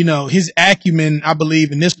his acumen, I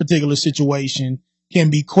believe, in this particular situation, can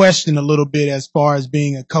be questioned a little bit as far as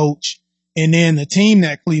being a coach, and then the team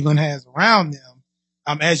that Cleveland has around them.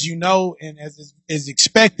 As you know, and as is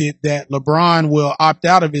expected, that LeBron will opt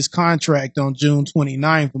out of his contract on June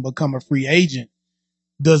 29th and become a free agent.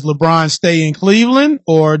 Does LeBron stay in Cleveland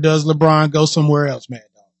or does LeBron go somewhere else, Mad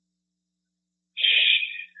Dog?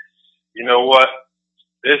 You know what?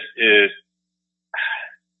 This is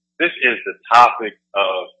the topic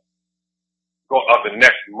of the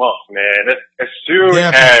next month, man. As soon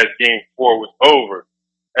as Game 4 was over,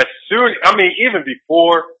 even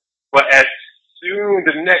before, but as soon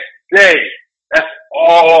the next day, that's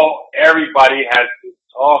all everybody has been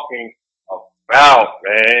talking about,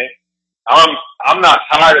 man. I'm not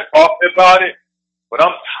tired of talking about it, but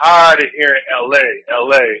I'm tired of hearing LA.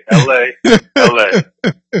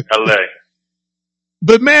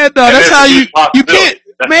 But Mad Dog, that's how you can't,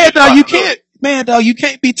 Mad Dog, you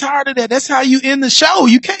can't be tired of that. That's how you end the show.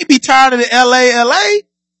 You can't be tired of the LA.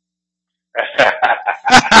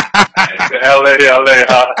 LA, yeah,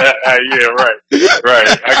 right.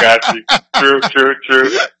 I got you. True.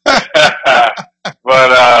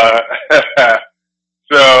 But,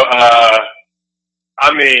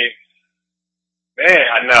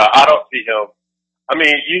 I don't see him. I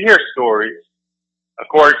mean, you hear stories.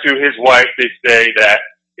 According to his wife, they say that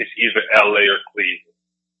it's either LA or Cleveland.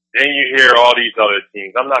 Then you hear all these other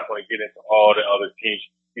teams. I'm not going to get into all the other teams.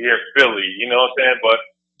 You hear Philly, you know what I'm saying? But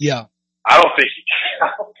yeah, I don't think he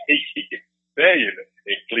can stay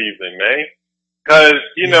in Cleveland, man. Because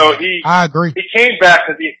I agree. He came back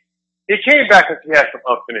because he had some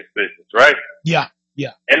unfinished business, right? Yeah,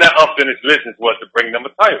 yeah. And that unfinished business was to bring them a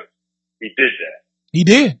title. He did that. He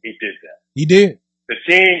did. He did that. He did. The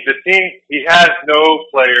team, he has no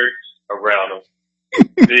players around him.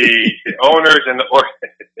 The owners and the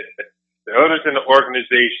owners in the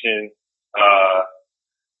organization,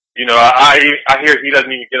 you know, I hear he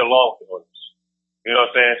doesn't even get along with the owners. You know what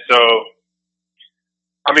I'm saying? So,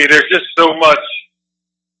 I mean, there's just so much,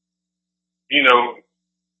 you know,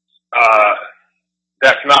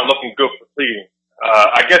 that's not looking good for Cleveland.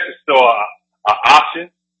 I guess it's still an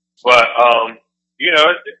option, but how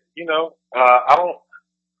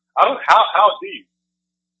do you?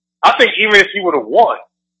 I think even if he would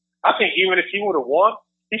have won,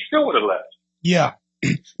 he still would have left. Yeah.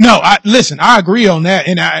 No, I agree on that.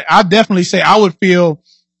 And I definitely say I would feel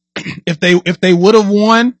if they would have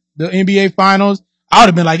won the NBA finals, I would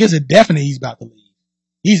have been like, it's a definite he's about to leave.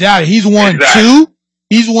 He's out. He's won two.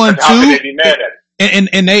 He's won two. How can they be mad at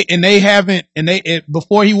him?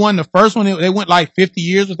 Before he won the first one, they went like 50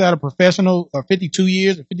 years without a professional, or 52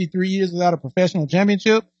 years or 53 years without a professional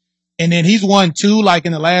championship. And then he's won two like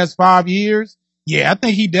in the last 5 years. Yeah, I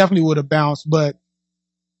think he definitely would have bounced, but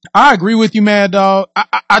I agree with you, Mad Dog.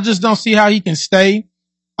 I just don't see how he can stay.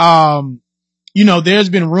 You know, there's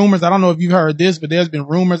been rumors. I don't know if you've heard this, but there's been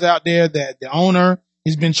rumors out there that the owner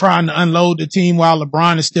has been trying to unload the team while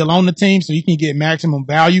LeBron is still on the team so he can get maximum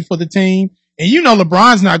value for the team. And you know,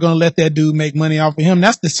 LeBron's not going to let that dude make money off of him.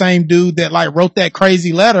 That's the same dude that like wrote that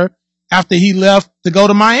crazy letter after he left to go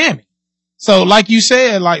to Miami. So like you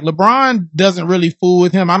said, like LeBron doesn't really fool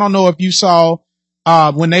with him. I don't know if you saw,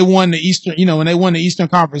 when they won the Eastern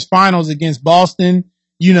Conference Finals against Boston,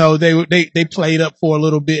 you know, they played up for a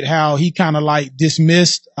little bit how he kind of like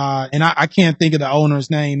dismissed, and I can't think of the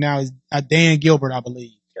owner's name now. Is Dan Gilbert, I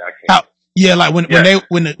believe. Yeah, like when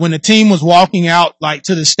the team was walking out like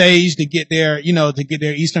to the stage to get their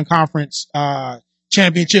Eastern Conference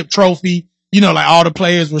championship trophy, you know, like all the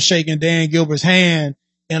players were shaking Dan Gilbert's hand,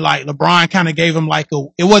 and like LeBron kind of gave him like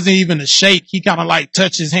it wasn't even a shake. He kind of like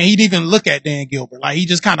touched his hand. He didn't even look at Dan Gilbert. Like he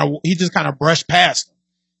just kind of brushed past him.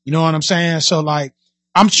 You know what I'm saying? So like,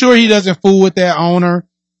 I'm sure he doesn't fool with that owner.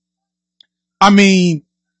 I mean,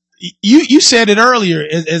 you said it earlier,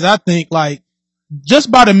 as I think, like,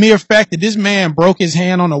 just by the mere fact that this man broke his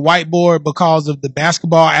hand on a whiteboard because of the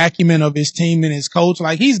basketball acumen of his team and his coach,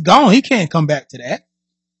 like, he's gone. He can't come back to that.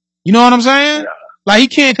 You know what I'm saying? Yeah. Like, he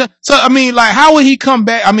can't come. So, I mean, like, how would he come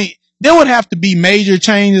back? I mean, there would have to be major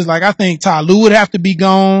changes. Like, I think Ty Lue would have to be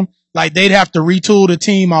gone. Like, they'd have to retool the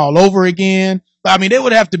team all over again. But I mean, there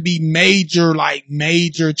would have to be major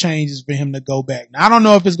changes for him to go back. Now, I don't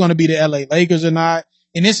know if it's going to be the LA Lakers or not.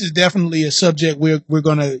 And this is definitely a subject we're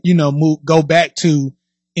going to, you know, go back to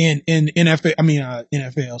in NBA,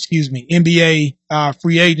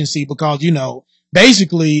 free agency, because, you know,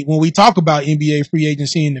 basically when we talk about NBA free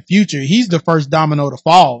agency in the future, he's the first domino to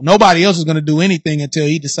fall. Nobody else is going to do anything until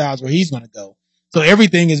he decides where he's going to go. So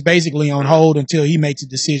everything is basically on hold until he makes a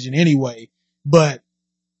decision anyway. But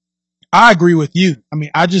I agree with you. I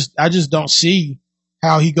mean, I just don't see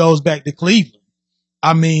how he goes back to Cleveland.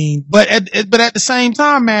 I mean, but at the same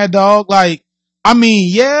time, Mad Dog, like, I mean,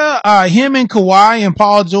 yeah, him and Kawhi and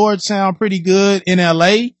Paul George sound pretty good in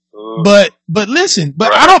LA. But listen,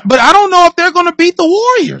 I don't know if they're going to beat the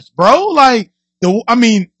Warriors, bro. Like,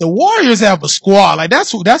 the Warriors have a squad. Like,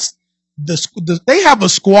 they have a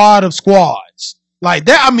squad of squads. Like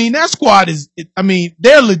that, I mean, that squad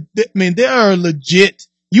they're legit.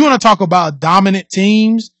 You want to talk about dominant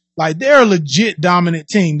teams? Like, they're a legit dominant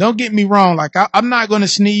team. Don't get me wrong. Like, I'm not going to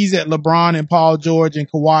sneeze at LeBron and Paul George and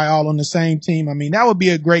Kawhi all on the same team. I mean, that would be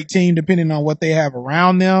a great team depending on what they have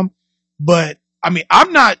around them. But I mean,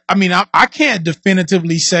 I can't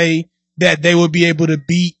definitively say that they would be able to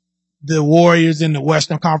beat the Warriors in the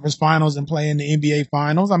Western Conference Finals and play in the NBA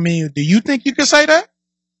Finals. I mean, do you think you could say that?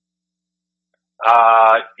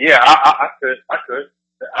 Yeah, I could.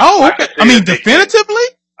 Oh, okay. I mean, definitively?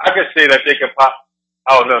 I could say that they can pop.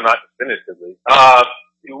 Oh, no, not definitively.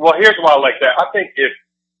 Well, here's why I like that. I think if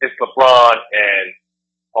it's LeBron and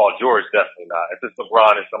Paul George, definitely not. If it's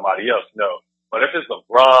LeBron and somebody else, no. But if it's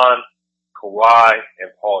LeBron, Kawhi, and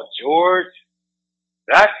Paul George,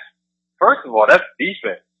 first of all, that's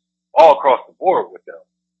defense all across the board with them.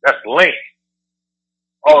 That's length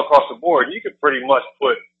all across the board. You could pretty much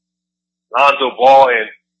put Lonzo Ball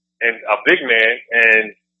and a big man,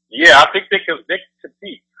 and yeah, I think they could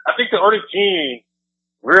compete. I think the only team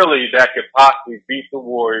really that could possibly beat the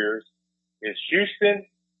Warriors is Houston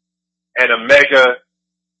and a mega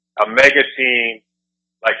team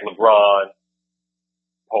like LeBron,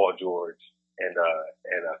 Paul George, and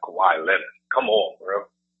Kawhi Leonard. Come on, bro.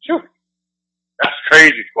 Shoot. That's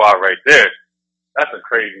crazy squad right there. that's a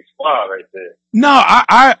crazy squad right there. No,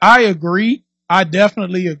 I agree. I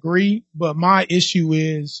definitely agree. But my issue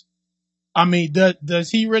is, I mean, does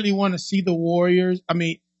he really want to see the Warriors? I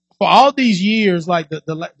mean, for all these years, like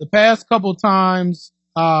the past couple times,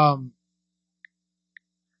 the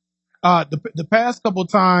past couple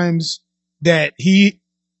times that he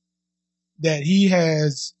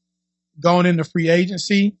has gone into free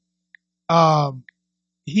agency,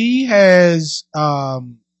 he has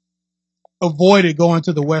avoided going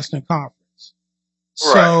to the Western Conference.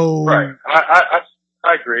 So right.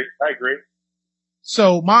 I agree.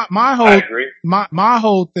 So my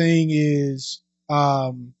whole thing is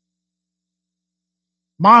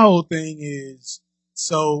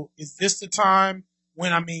so is this the time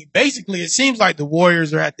when, I mean, basically it seems like the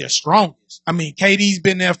Warriors are at their strongest. I mean, KD's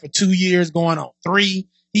been there for 2 years, going on 3.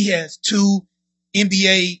 He has 2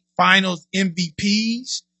 NBA Finals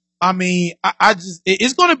MVPs. I mean,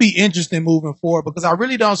 it's going to be interesting moving forward because I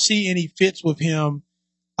really don't see any fits with him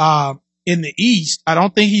in the East. I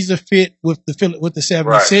don't think he's a fit with the 76ers.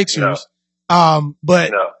 Right, no.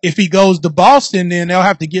 But if he goes to Boston, then they'll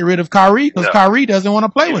have to get rid of Kyrie because Kyrie doesn't want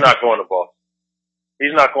to play with him. He's not going to Boston.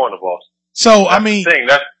 He's not going to Boston. So, that's I mean, the thing.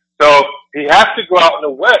 So he has to go out in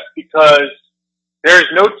the West because there is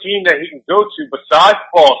no team that he can go to besides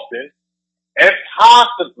Boston and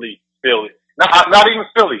possibly Philly. Not even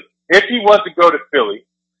Philly. If he was to go to Philly,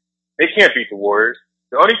 they can't beat the Warriors.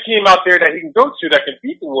 The only team out there that he can go to that can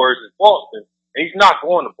beat the Warriors is Boston, and he's not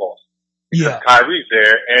going to Boston because Kyrie's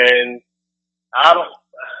there. And I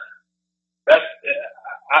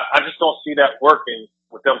just don't see that working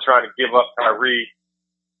with them trying to give up Kyrie,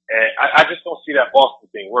 and I just don't see that Boston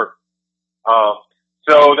thing working.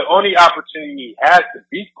 So the only opportunity he has to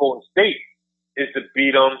beat Golden State is to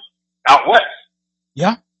beat them out west.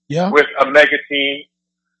 Yeah. With a mega team,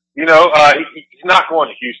 you know, he's not going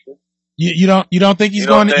to Houston. You don't think he's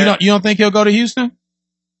going to, you don't think he'll go to Houston?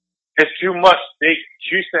 It's too much.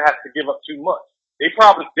 Houston has to give up too much. They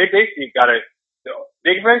basically got to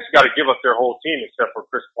give up their whole team except for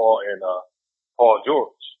Chris Paul and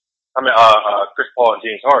Chris Paul and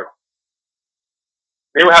James Harden.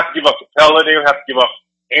 They would have to give up Capella. They would have to give up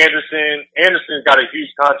Anderson. Anderson's got a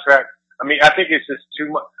huge contract. I mean, I think it's just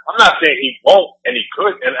too much. I'm not saying he won't and he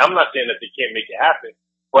could, and I'm not saying that they can't make it happen,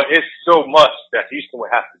 but it's so much that Houston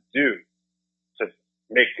would have to do to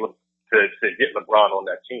get LeBron on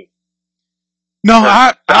that team. No,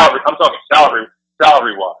 I'm talking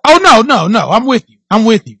salary wise. Oh, no. I'm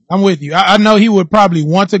with you. I know he would probably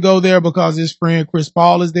want to go there because his friend Chris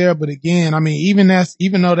Paul is there. But again, I mean, even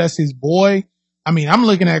though that's his boy, I mean, I'm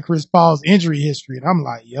looking at Chris Paul's injury history and I'm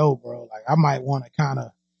like, yo, bro, like I might want to kind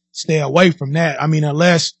of stay away from that. I mean,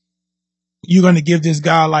 unless you're going to give this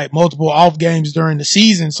guy like multiple off games during the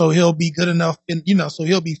season, so he'll be good enough so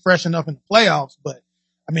he'll be fresh enough in the playoffs. But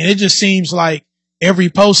I mean, it just seems like every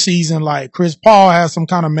postseason, like Chris Paul has some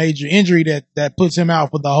kind of major injury that puts him out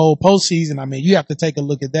for the whole postseason. I mean, you have to take a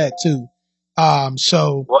look at that too. Well,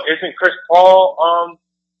 isn't Chris Paul,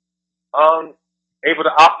 able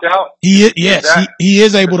to opt out? He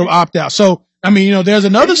is able to opt out. So, I mean, there's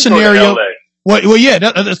another scenario. Well, yeah,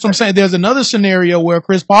 that's what I'm saying. There's another scenario where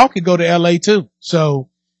Chris Paul could go to LA too. So,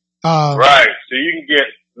 right. So you can get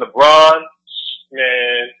LeBron,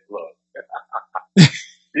 man, look,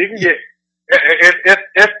 you can get,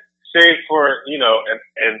 if say for,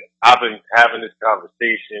 and I've been having this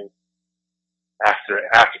conversation after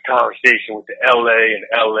conversation with the LA,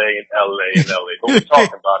 but we're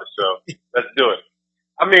talking about it. So let's do it.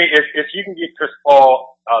 I mean, if you can get Chris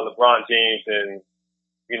Paul, LeBron James and,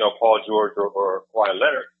 Paul George or Kawhi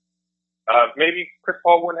Leonard, maybe Chris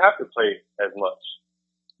Paul wouldn't have to play as much.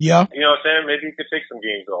 Yeah. You know what I'm saying? Maybe he could take some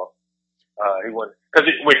games off. He wouldn't. Cause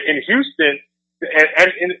in Houston,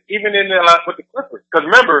 and even with the Clippers, cause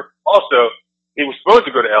remember also, he was supposed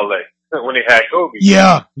to go to LA when they had Kobe.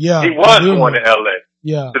 Yeah. He was going to LA.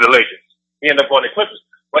 Yeah. To the Lakers. He ended up going to Clippers.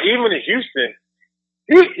 But even in Houston,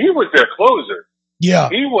 he was their closer. Yeah.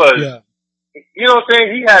 He was, you know what I'm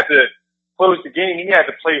saying? He had to close the game. He had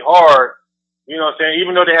to play hard. You know what I'm saying?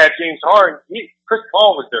 Even though they had James Harden, Chris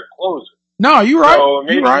Paul was their closer. No, you're right. So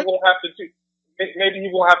maybe he won't have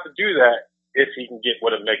to do that if he can get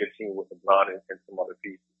with a mega team with LeBron and some other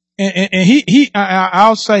pieces. And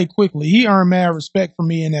I'll say quickly, he earned mad respect from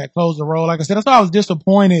me in that closer role. Like I said, that's why I was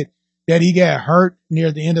disappointed that he got hurt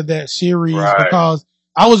near the end of that series because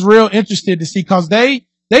I was real interested to see, cause they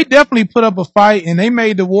definitely put up a fight and they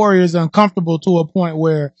made the Warriors uncomfortable to a point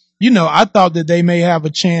where, I thought that they may have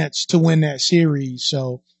a chance to win that series.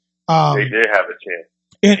 So, they did have a chance.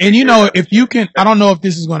 And if you can, I don't know if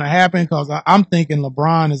this is going to happen because I'm thinking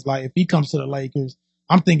LeBron is like, if he comes to the Lakers,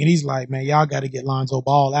 I'm thinking he's like, man, y'all got to get Lonzo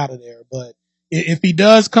Ball out of there. But if he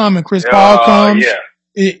does come and Chris Paul comes,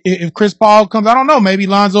 if Chris Paul comes, I don't know, maybe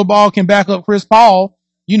Lonzo Ball can back up Chris Paul,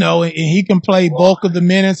 you know, and he can play bulk of the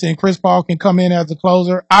minutes and Chris Paul can come in as a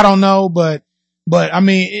closer. I don't know, but I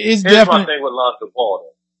mean, it's Here's definitely. My thing with Lonzo Ball.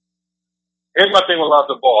 Here's my thing with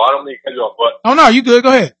Lonzo Ball. I don't mean to cut you off, but. Oh, no, you good. Go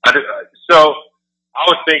ahead. So I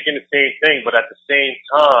was thinking the same thing, but at the same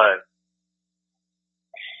time,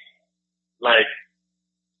 like,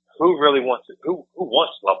 who wants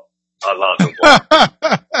Lonzo Ball?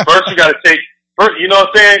 First, you got to you know what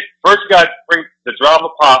I'm saying? First, you got to bring the drama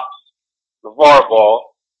pops, LeVar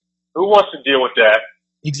Ball. Who wants to deal with that?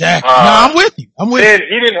 Exactly. No, I'm with you. Then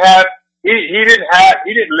he didn't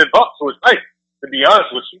live up to his hype, to be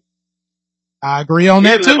honest with you. I agree on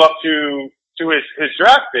that too. He didn't live up to his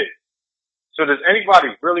draft pick. So does anybody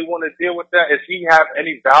really want to deal with that? Does he have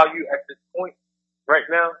any value at this point right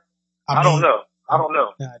now? I don't know.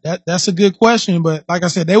 That's a good question, but like I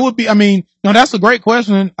said, that's a great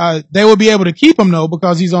question. They would be able to keep him though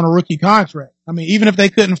because he's on a rookie contract. I mean, even if they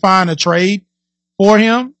couldn't find a trade for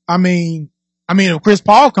him, I mean, if Chris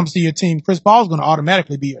Paul comes to your team, Chris Paul is going to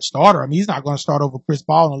automatically be your starter. I mean, he's not going to start over Chris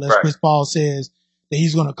Paul unless Chris Paul says that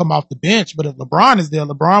he's going to come off the bench. But if LeBron is there,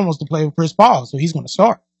 LeBron wants to play with Chris Paul, so he's going to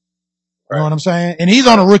start. You know what I'm saying? And he's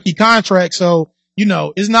on a rookie contract, so, you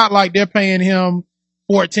know, it's not like they're paying him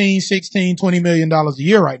 $14, $16, $20 million a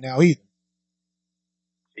year right now either.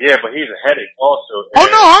 Yeah, but he's a headache also. Oh,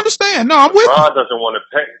 no, I understand. No, I'm with you. LeBron doesn't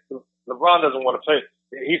want to play.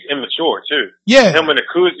 He's immature, too. Yeah. Him and the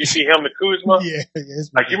Kuzma, you see him and Kuzma? Yeah.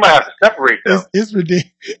 Like, you might have to separate them. It's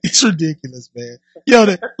ridiculous, man.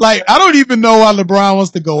 Yo, I don't even know why LeBron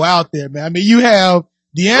wants to go out there, man. I mean, you have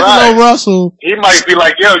D'Angelo Russell. He might be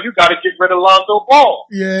like, yo, you got to get rid of Lonzo Ball.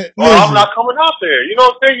 Yeah. Or I'm not coming out there. You know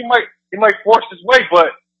what I'm saying? He might force his way, but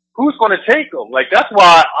who's going to take him? Like, that's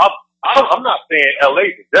why I'm not saying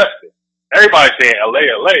LA's a definite. Everybody's saying LA.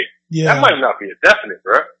 Yeah. That might not be a definite,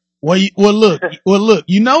 bro. Well, look,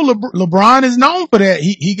 you know, LeBron is known for that.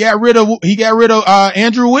 He got rid of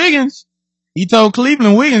Andrew Wiggins. He told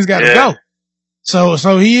Cleveland Wiggins got to go.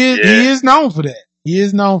 So he is known for that. He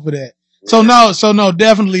is known for that. So no,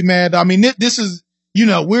 definitely, man. I mean, this is, you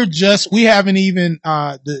know, we haven't even,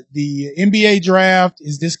 the NBA draft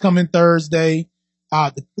is this coming Thursday.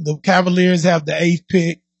 The Cavaliers have the 8th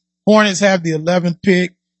pick. Hornets have the 11th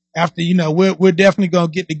pick. After, you know, we're definitely going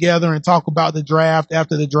to get together and talk about the draft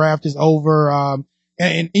after the draft is over.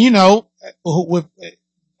 And you know, with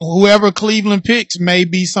whoever Cleveland picks may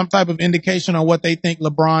be some type of indication on what they think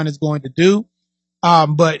LeBron is going to do.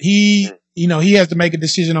 But he has to make a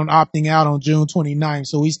decision on opting out on June 29th.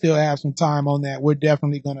 So we still have some time on that. We're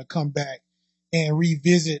definitely going to come back and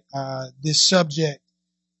revisit, this subject.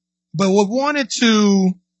 But we wanted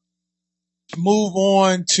to move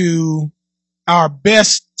on to our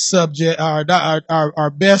best subject,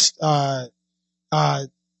 our best,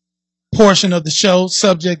 portion of the show,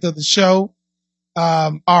 subject of the show,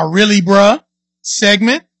 our Really Bruh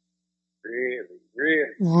segment.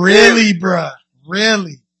 Really, bruh.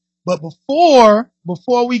 Really. But before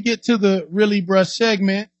we get to the Really Bruh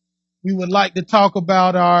segment, we would like to talk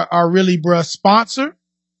about our Really Bruh sponsor,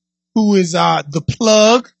 who is, The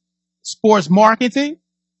Plug Sports Marketing.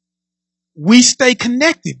 We stay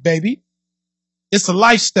connected, baby. It's a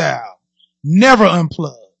lifestyle. Never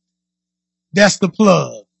unplug. That's The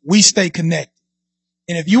Plug. We stay connected.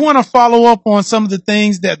 And if you want to follow up on some of the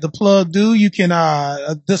things that The Plug do, you can,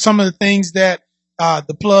 some of the things that,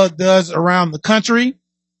 The Plug does around the country.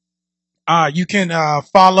 You can,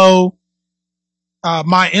 follow,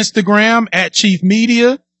 my Instagram at Chief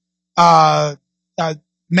Media.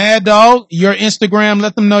 Mad Dog, your Instagram,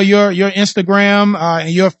 let them know your Instagram,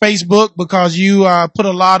 and your Facebook, because you, put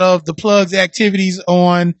a lot of The Plug's activities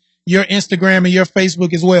on your Instagram and your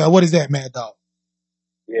Facebook as well. What is that, Mad Dog?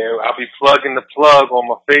 Yeah, I'll be plugging The Plug on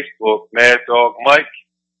my Facebook, Mad Dog Mike,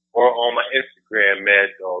 or on my Instagram,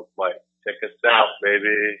 Mad Dog Mike. Check us out,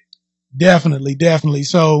 baby. Definitely.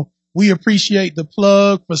 So we appreciate The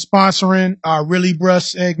Plug for sponsoring our Really Bruh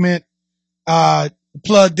segment. The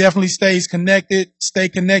Plug definitely stays connected. Stay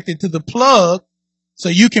connected to The Plug so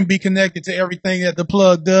you can be connected to everything that The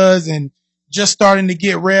Plug does, and just starting to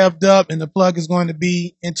get revved up. And The Plug is going to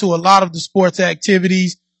be into a lot of the sports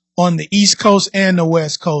activities on the East Coast and the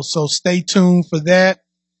West Coast. So stay tuned for that.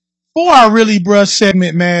 For our Really Bruh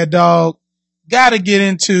segment, Mad Dog, got to get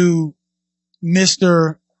into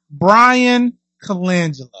Mr. Bryan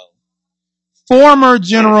Colangelo, former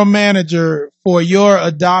general manager for your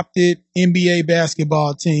adopted NBA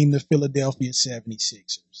basketball team, the Philadelphia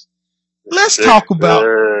 76ers. let's talk about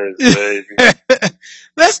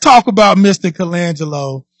let's talk about Mr.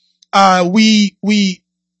 Colangelo. We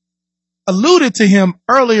alluded to him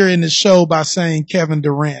earlier in the show by saying Kevin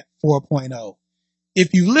Durant 4.0.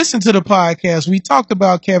 If you listen to the podcast, we talked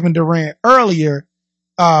about Kevin Durant earlier,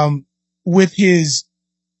 with his,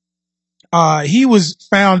 he was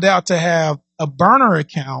found out to have a burner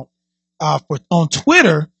account, on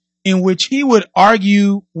Twitter, in which he would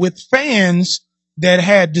argue with fans that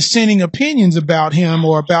had dissenting opinions about him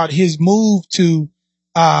or about his move to,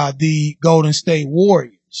 the Golden State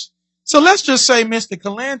Warriors. So let's just say Mr.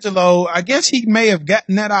 Colangelo, I guess he may have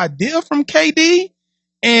gotten that idea from KD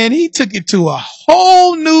and he took it to a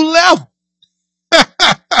whole new level.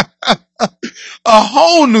 A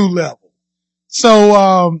whole new level.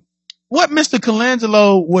 So, what Mr.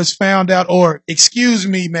 Colangelo was found out, or excuse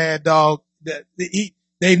me, Mad Dog, that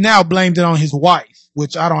they've now blamed it on his wife,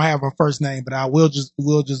 which I don't have her first name, but we'll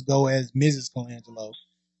just go as Mrs. Colangelo.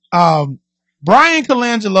 Brian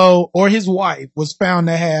Colangelo or his wife was found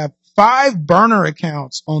to have 5 burner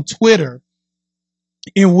accounts on Twitter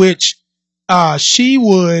in which, she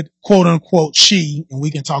would, quote unquote, and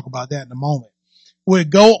we can talk about that in a moment, would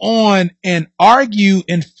go on and argue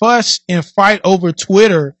and fuss and fight over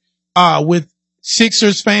Twitter, with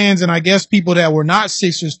Sixers fans and I guess people that were not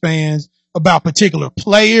Sixers fans about particular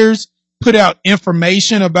players, put out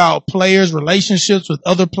information about players' relationships with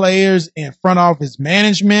other players and front office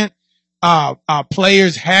management,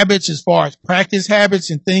 players' habits as far as practice habits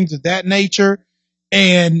and things of that nature.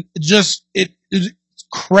 And just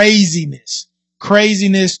craziness,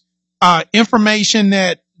 information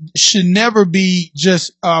that should never be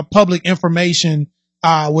just, public information,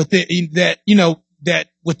 within that, that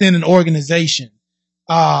within an organization.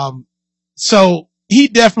 So he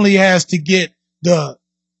definitely has to get the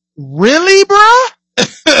really, bruh?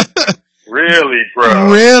 Really,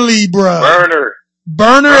 bruh.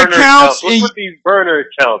 Burner accounts. What's with these burner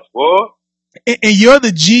accounts, boy? And you're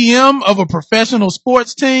the GM of a professional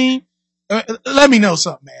sports team. Let me know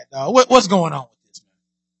something, man, dog. What's going on with this, man?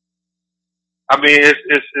 I mean,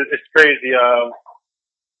 it's crazy.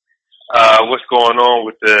 What's going on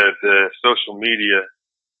with the social media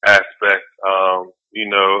aspect? I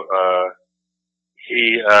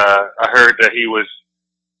heard that he was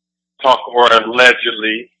talking, or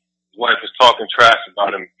allegedly, his wife was talking trash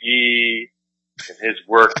about him, and his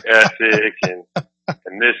work ethic, and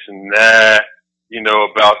this and that,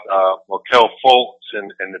 about Markelle Fultz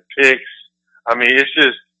and the picks. I mean, it's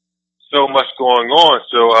just so much going on.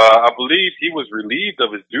 So I believe he was relieved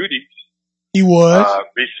of his duties. He was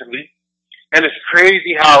recently, and it's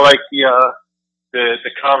crazy how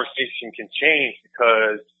the conversation can change,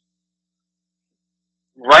 because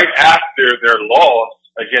right after their loss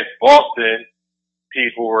against Boston,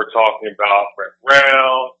 people were talking about Brett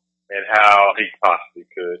Brown and how he possibly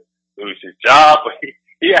could lose his job, but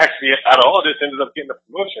he actually, out of all this, ended up getting a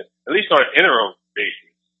promotion, at least on an interim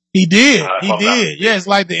basis. He did. Yeah, it's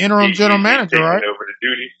like the interim general manager, right? He's taking over the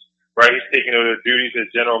duties, right? He's taking over the duties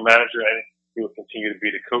as general manager, and he will continue to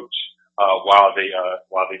be the coach while they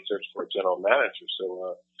search for a general manager.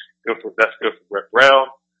 So that's good for Brett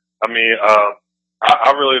Brown. I mean,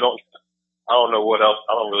 I really don't know what else.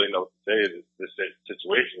 I don't really know what to say in this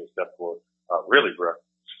situation except for really, bro,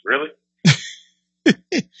 really.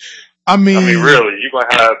 I mean, really, you're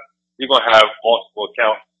gonna have multiple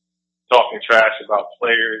accounts talking trash about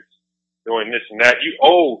players, doing this and that. You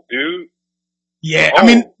old, dude. Yeah, I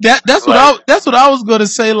mean that's what I was gonna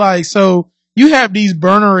say. Like, so you have these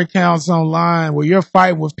burner accounts online where you're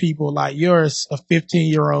fighting with people like you're a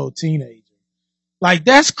 15-year-old teenager. Like,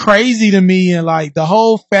 that's crazy to me. And like the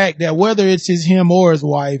whole fact that whether it's him or his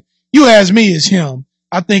wife, you ask me, it's him.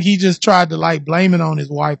 I think he just tried to like blame it on his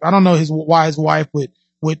wife. I don't know why his wife would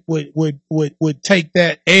take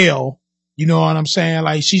that L. You know what I'm saying?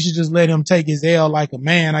 Like, she should just let him take his L like a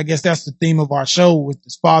man. I guess that's the theme of our show with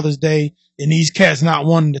this Father's Day and these cats not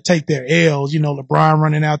wanting to take their L's. LeBron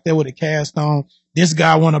running out there with a cast on. This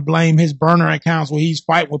guy want to blame his burner accounts where he's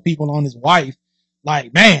fighting with people on his wife.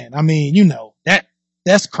 Like, man, I mean,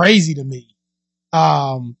 that's crazy to me.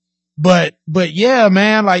 But yeah,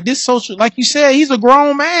 man, like this social, like you said, he's a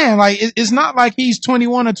grown man. Like, it's not like he's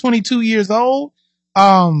 21 or 22 years old.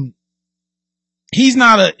 He's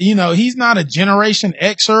not a Generation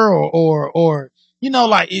Xer or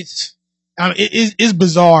like it's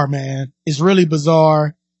bizarre, man. It's really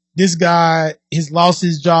bizarre. This guy has lost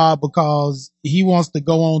his job because he wants to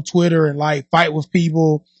go on Twitter and like fight with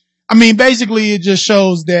people. I mean, basically it just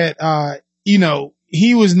shows that,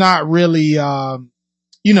 he was not really,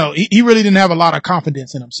 he really didn't have a lot of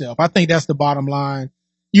confidence in himself. I think that's the bottom line.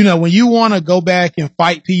 you know, when you want to go back and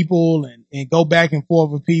fight people and go back and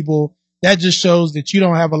forth with people, that just shows that you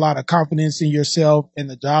don't have a lot of confidence in yourself and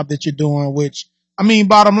the job that you're doing, which, I mean,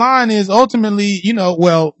 bottom line is ultimately, you know,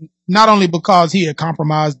 well, not only because he had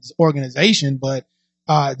compromised his organization, but,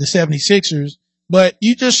 the 76ers, but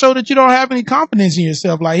you just show that you don't have any confidence in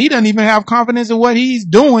yourself. Like, he doesn't even have confidence in what he's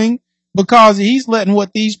doing because he's letting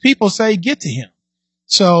what these people say get to him.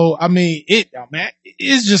 So, I mean,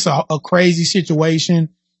 it's just a crazy situation.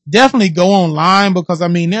 Definitely go online because, I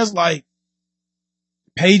mean, there's like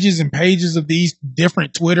pages and pages of these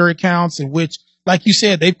different Twitter accounts in which, like you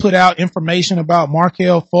said, they put out information about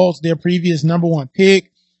Markelle Fultz, their previous number 1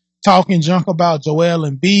 pick, talking junk about Joel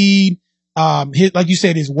Embiid, like you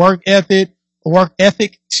said, his work ethic,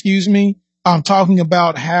 talking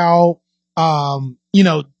about how, you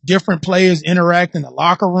know, different players interact in the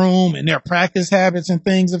locker room and their practice habits and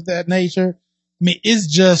things of that nature. I mean, it's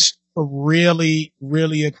just a really,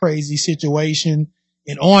 really a crazy situation.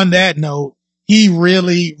 And on that note, he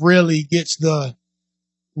really, really gets the,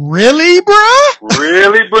 really, bruh?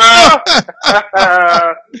 Really, bruh?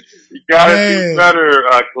 You gotta do better,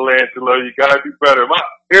 Colangelo. You gotta do better.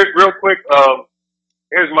 Here's real quick,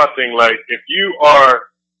 here's my thing. Like, if you are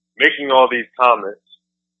making all these comments,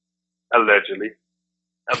 allegedly,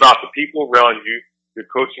 about the people around you, your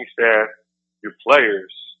coaching staff, your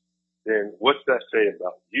players, then what's that say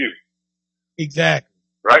about you? Exactly.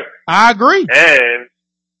 Right? I agree. And,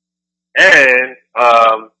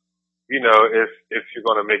 you know, if you're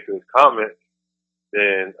going to make those comments,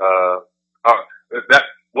 then,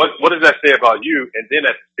 what does that say about you? And then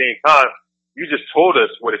at the same time, you just told us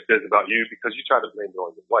what it says about you because you tried to blame it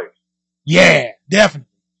on your wife. Yeah,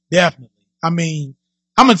 definitely. I mean,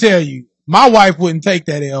 I'm going to tell you, my wife wouldn't take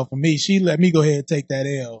that L from me. She let me go ahead and take that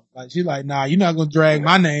L. Like, she's like, nah, you're not going to drag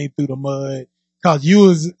my name through the mud because you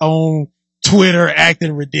was on Twitter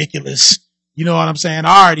acting ridiculous. You know what I'm saying?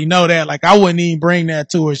 I already know that. Like, I wouldn't even bring that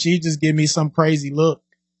to her. She'd just give me some crazy look,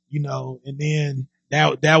 you know, and then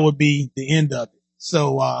that would be the end of it.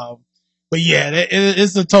 So, but yeah,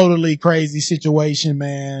 it's a totally crazy situation,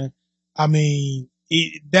 man. I mean,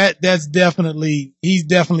 he's definitely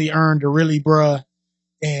earned a really bruh.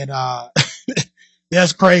 And,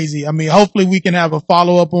 that's crazy. I mean, hopefully we can have a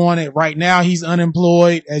follow up on it. Right now he's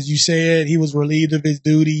unemployed. As you said, he was relieved of his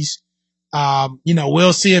duties. You know,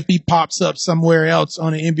 we'll see if he pops up somewhere else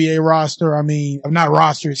on an NBA roster. I mean, not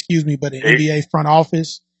roster, excuse me, but an NBA front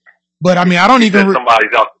office. But I mean, I don't even.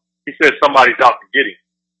 He said somebody's out to get him.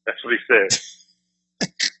 That's what he said.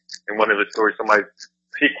 In one of his stories,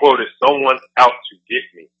 he quoted, "Someone's out to get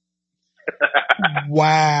me."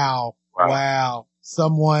 Wow.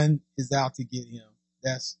 Someone is out to get him.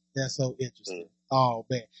 That's so interesting. Oh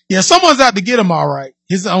man. Yeah, someone's out to get him, all right.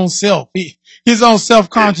 His own self. His own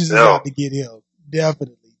self-conscious is out to get him.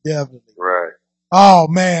 Definitely. Right. Oh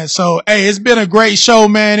man. So, hey, it's been a great show,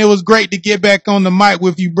 man. It was great to get back on the mic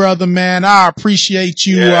with you, brother, man. I appreciate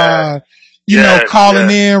you, calling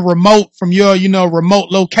in remote from your,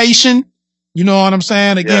 remote location. You know what I'm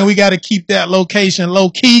saying? Again, we got to keep that location low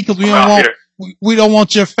key because we don't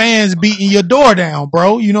want your fans beating your door down,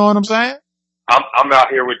 bro. You know what I'm saying? I'm out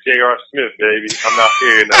here with J.R. Smith, baby. I'm out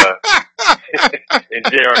here in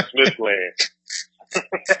J.R. Smith land.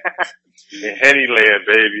 In Henny land,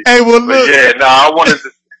 baby. Hey, well, look. But I wanted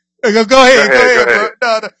to. Go ahead, bro.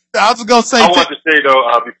 No, I was just going to say. I wanted to say, though,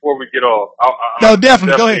 before we get off. I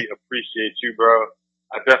definitely appreciate you, bro.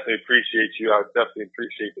 I definitely appreciate you. I definitely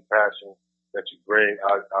appreciate the passion that you bring.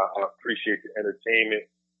 I appreciate the entertainment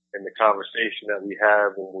and the conversation that we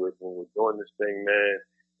have when we're doing this thing, man.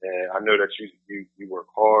 And I know that you work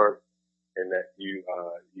hard and that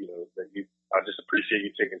I just appreciate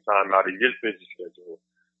you taking time out of your busy schedule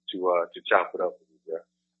to chop it up with me, bro.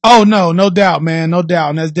 Oh, no doubt, man. No doubt.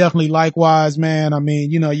 And that's definitely likewise, man. I mean,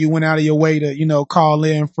 you went out of your way to, call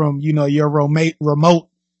in from, your remote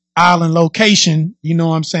island location, you know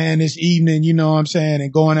what I'm saying, this evening, you know what I'm saying,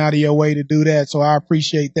 and going out of your way to do that. So I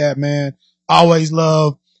appreciate that, man. Always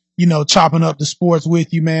love, chopping up the sports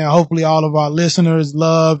with you, man. Hopefully all of our listeners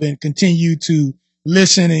love and continue to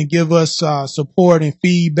listen and give us support and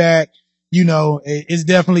feedback. It's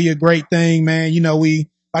definitely a great thing, man.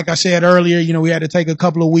 Like I said earlier, we had to take a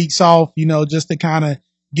couple of weeks off, just to kind of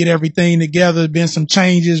get everything together. There's been some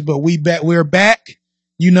changes, but we're back,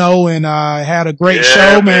 and had a great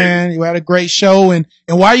show, man. You had a great show. And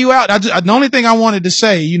while you out, the only thing I wanted to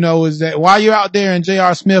say, is that while you're out there in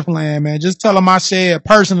J.R. Smith land, man, just tell him I said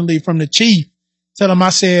personally from the chief, tell him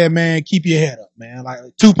I said, man, keep your head up, man.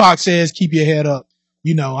 Like Tupac says, keep your head up.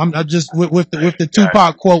 I'm just with the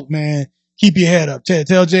Tupac quote, man, keep your head up.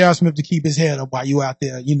 Tell J.R. Smith to keep his head up while you out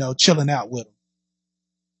there, chilling out with him.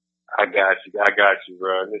 I got you,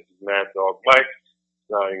 bro. This is Mad Dog Mike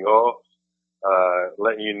signing off,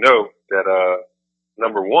 letting you know that,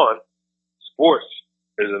 number one, sports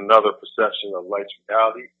is another perception of life's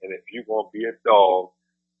reality. And if you want to be a dog,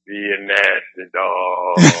 be a nasty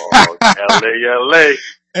dog. L-A-L-A.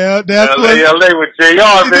 L-A-L-A with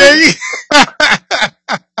JR, baby.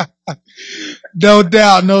 No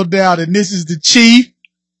doubt. And this is the Chief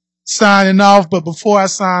signing off. But before I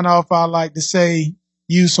sign off, I'd like to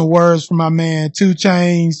use some words from my man 2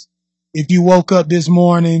 Chainz. If you woke up this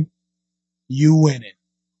morning, you winning.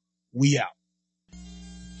 We out.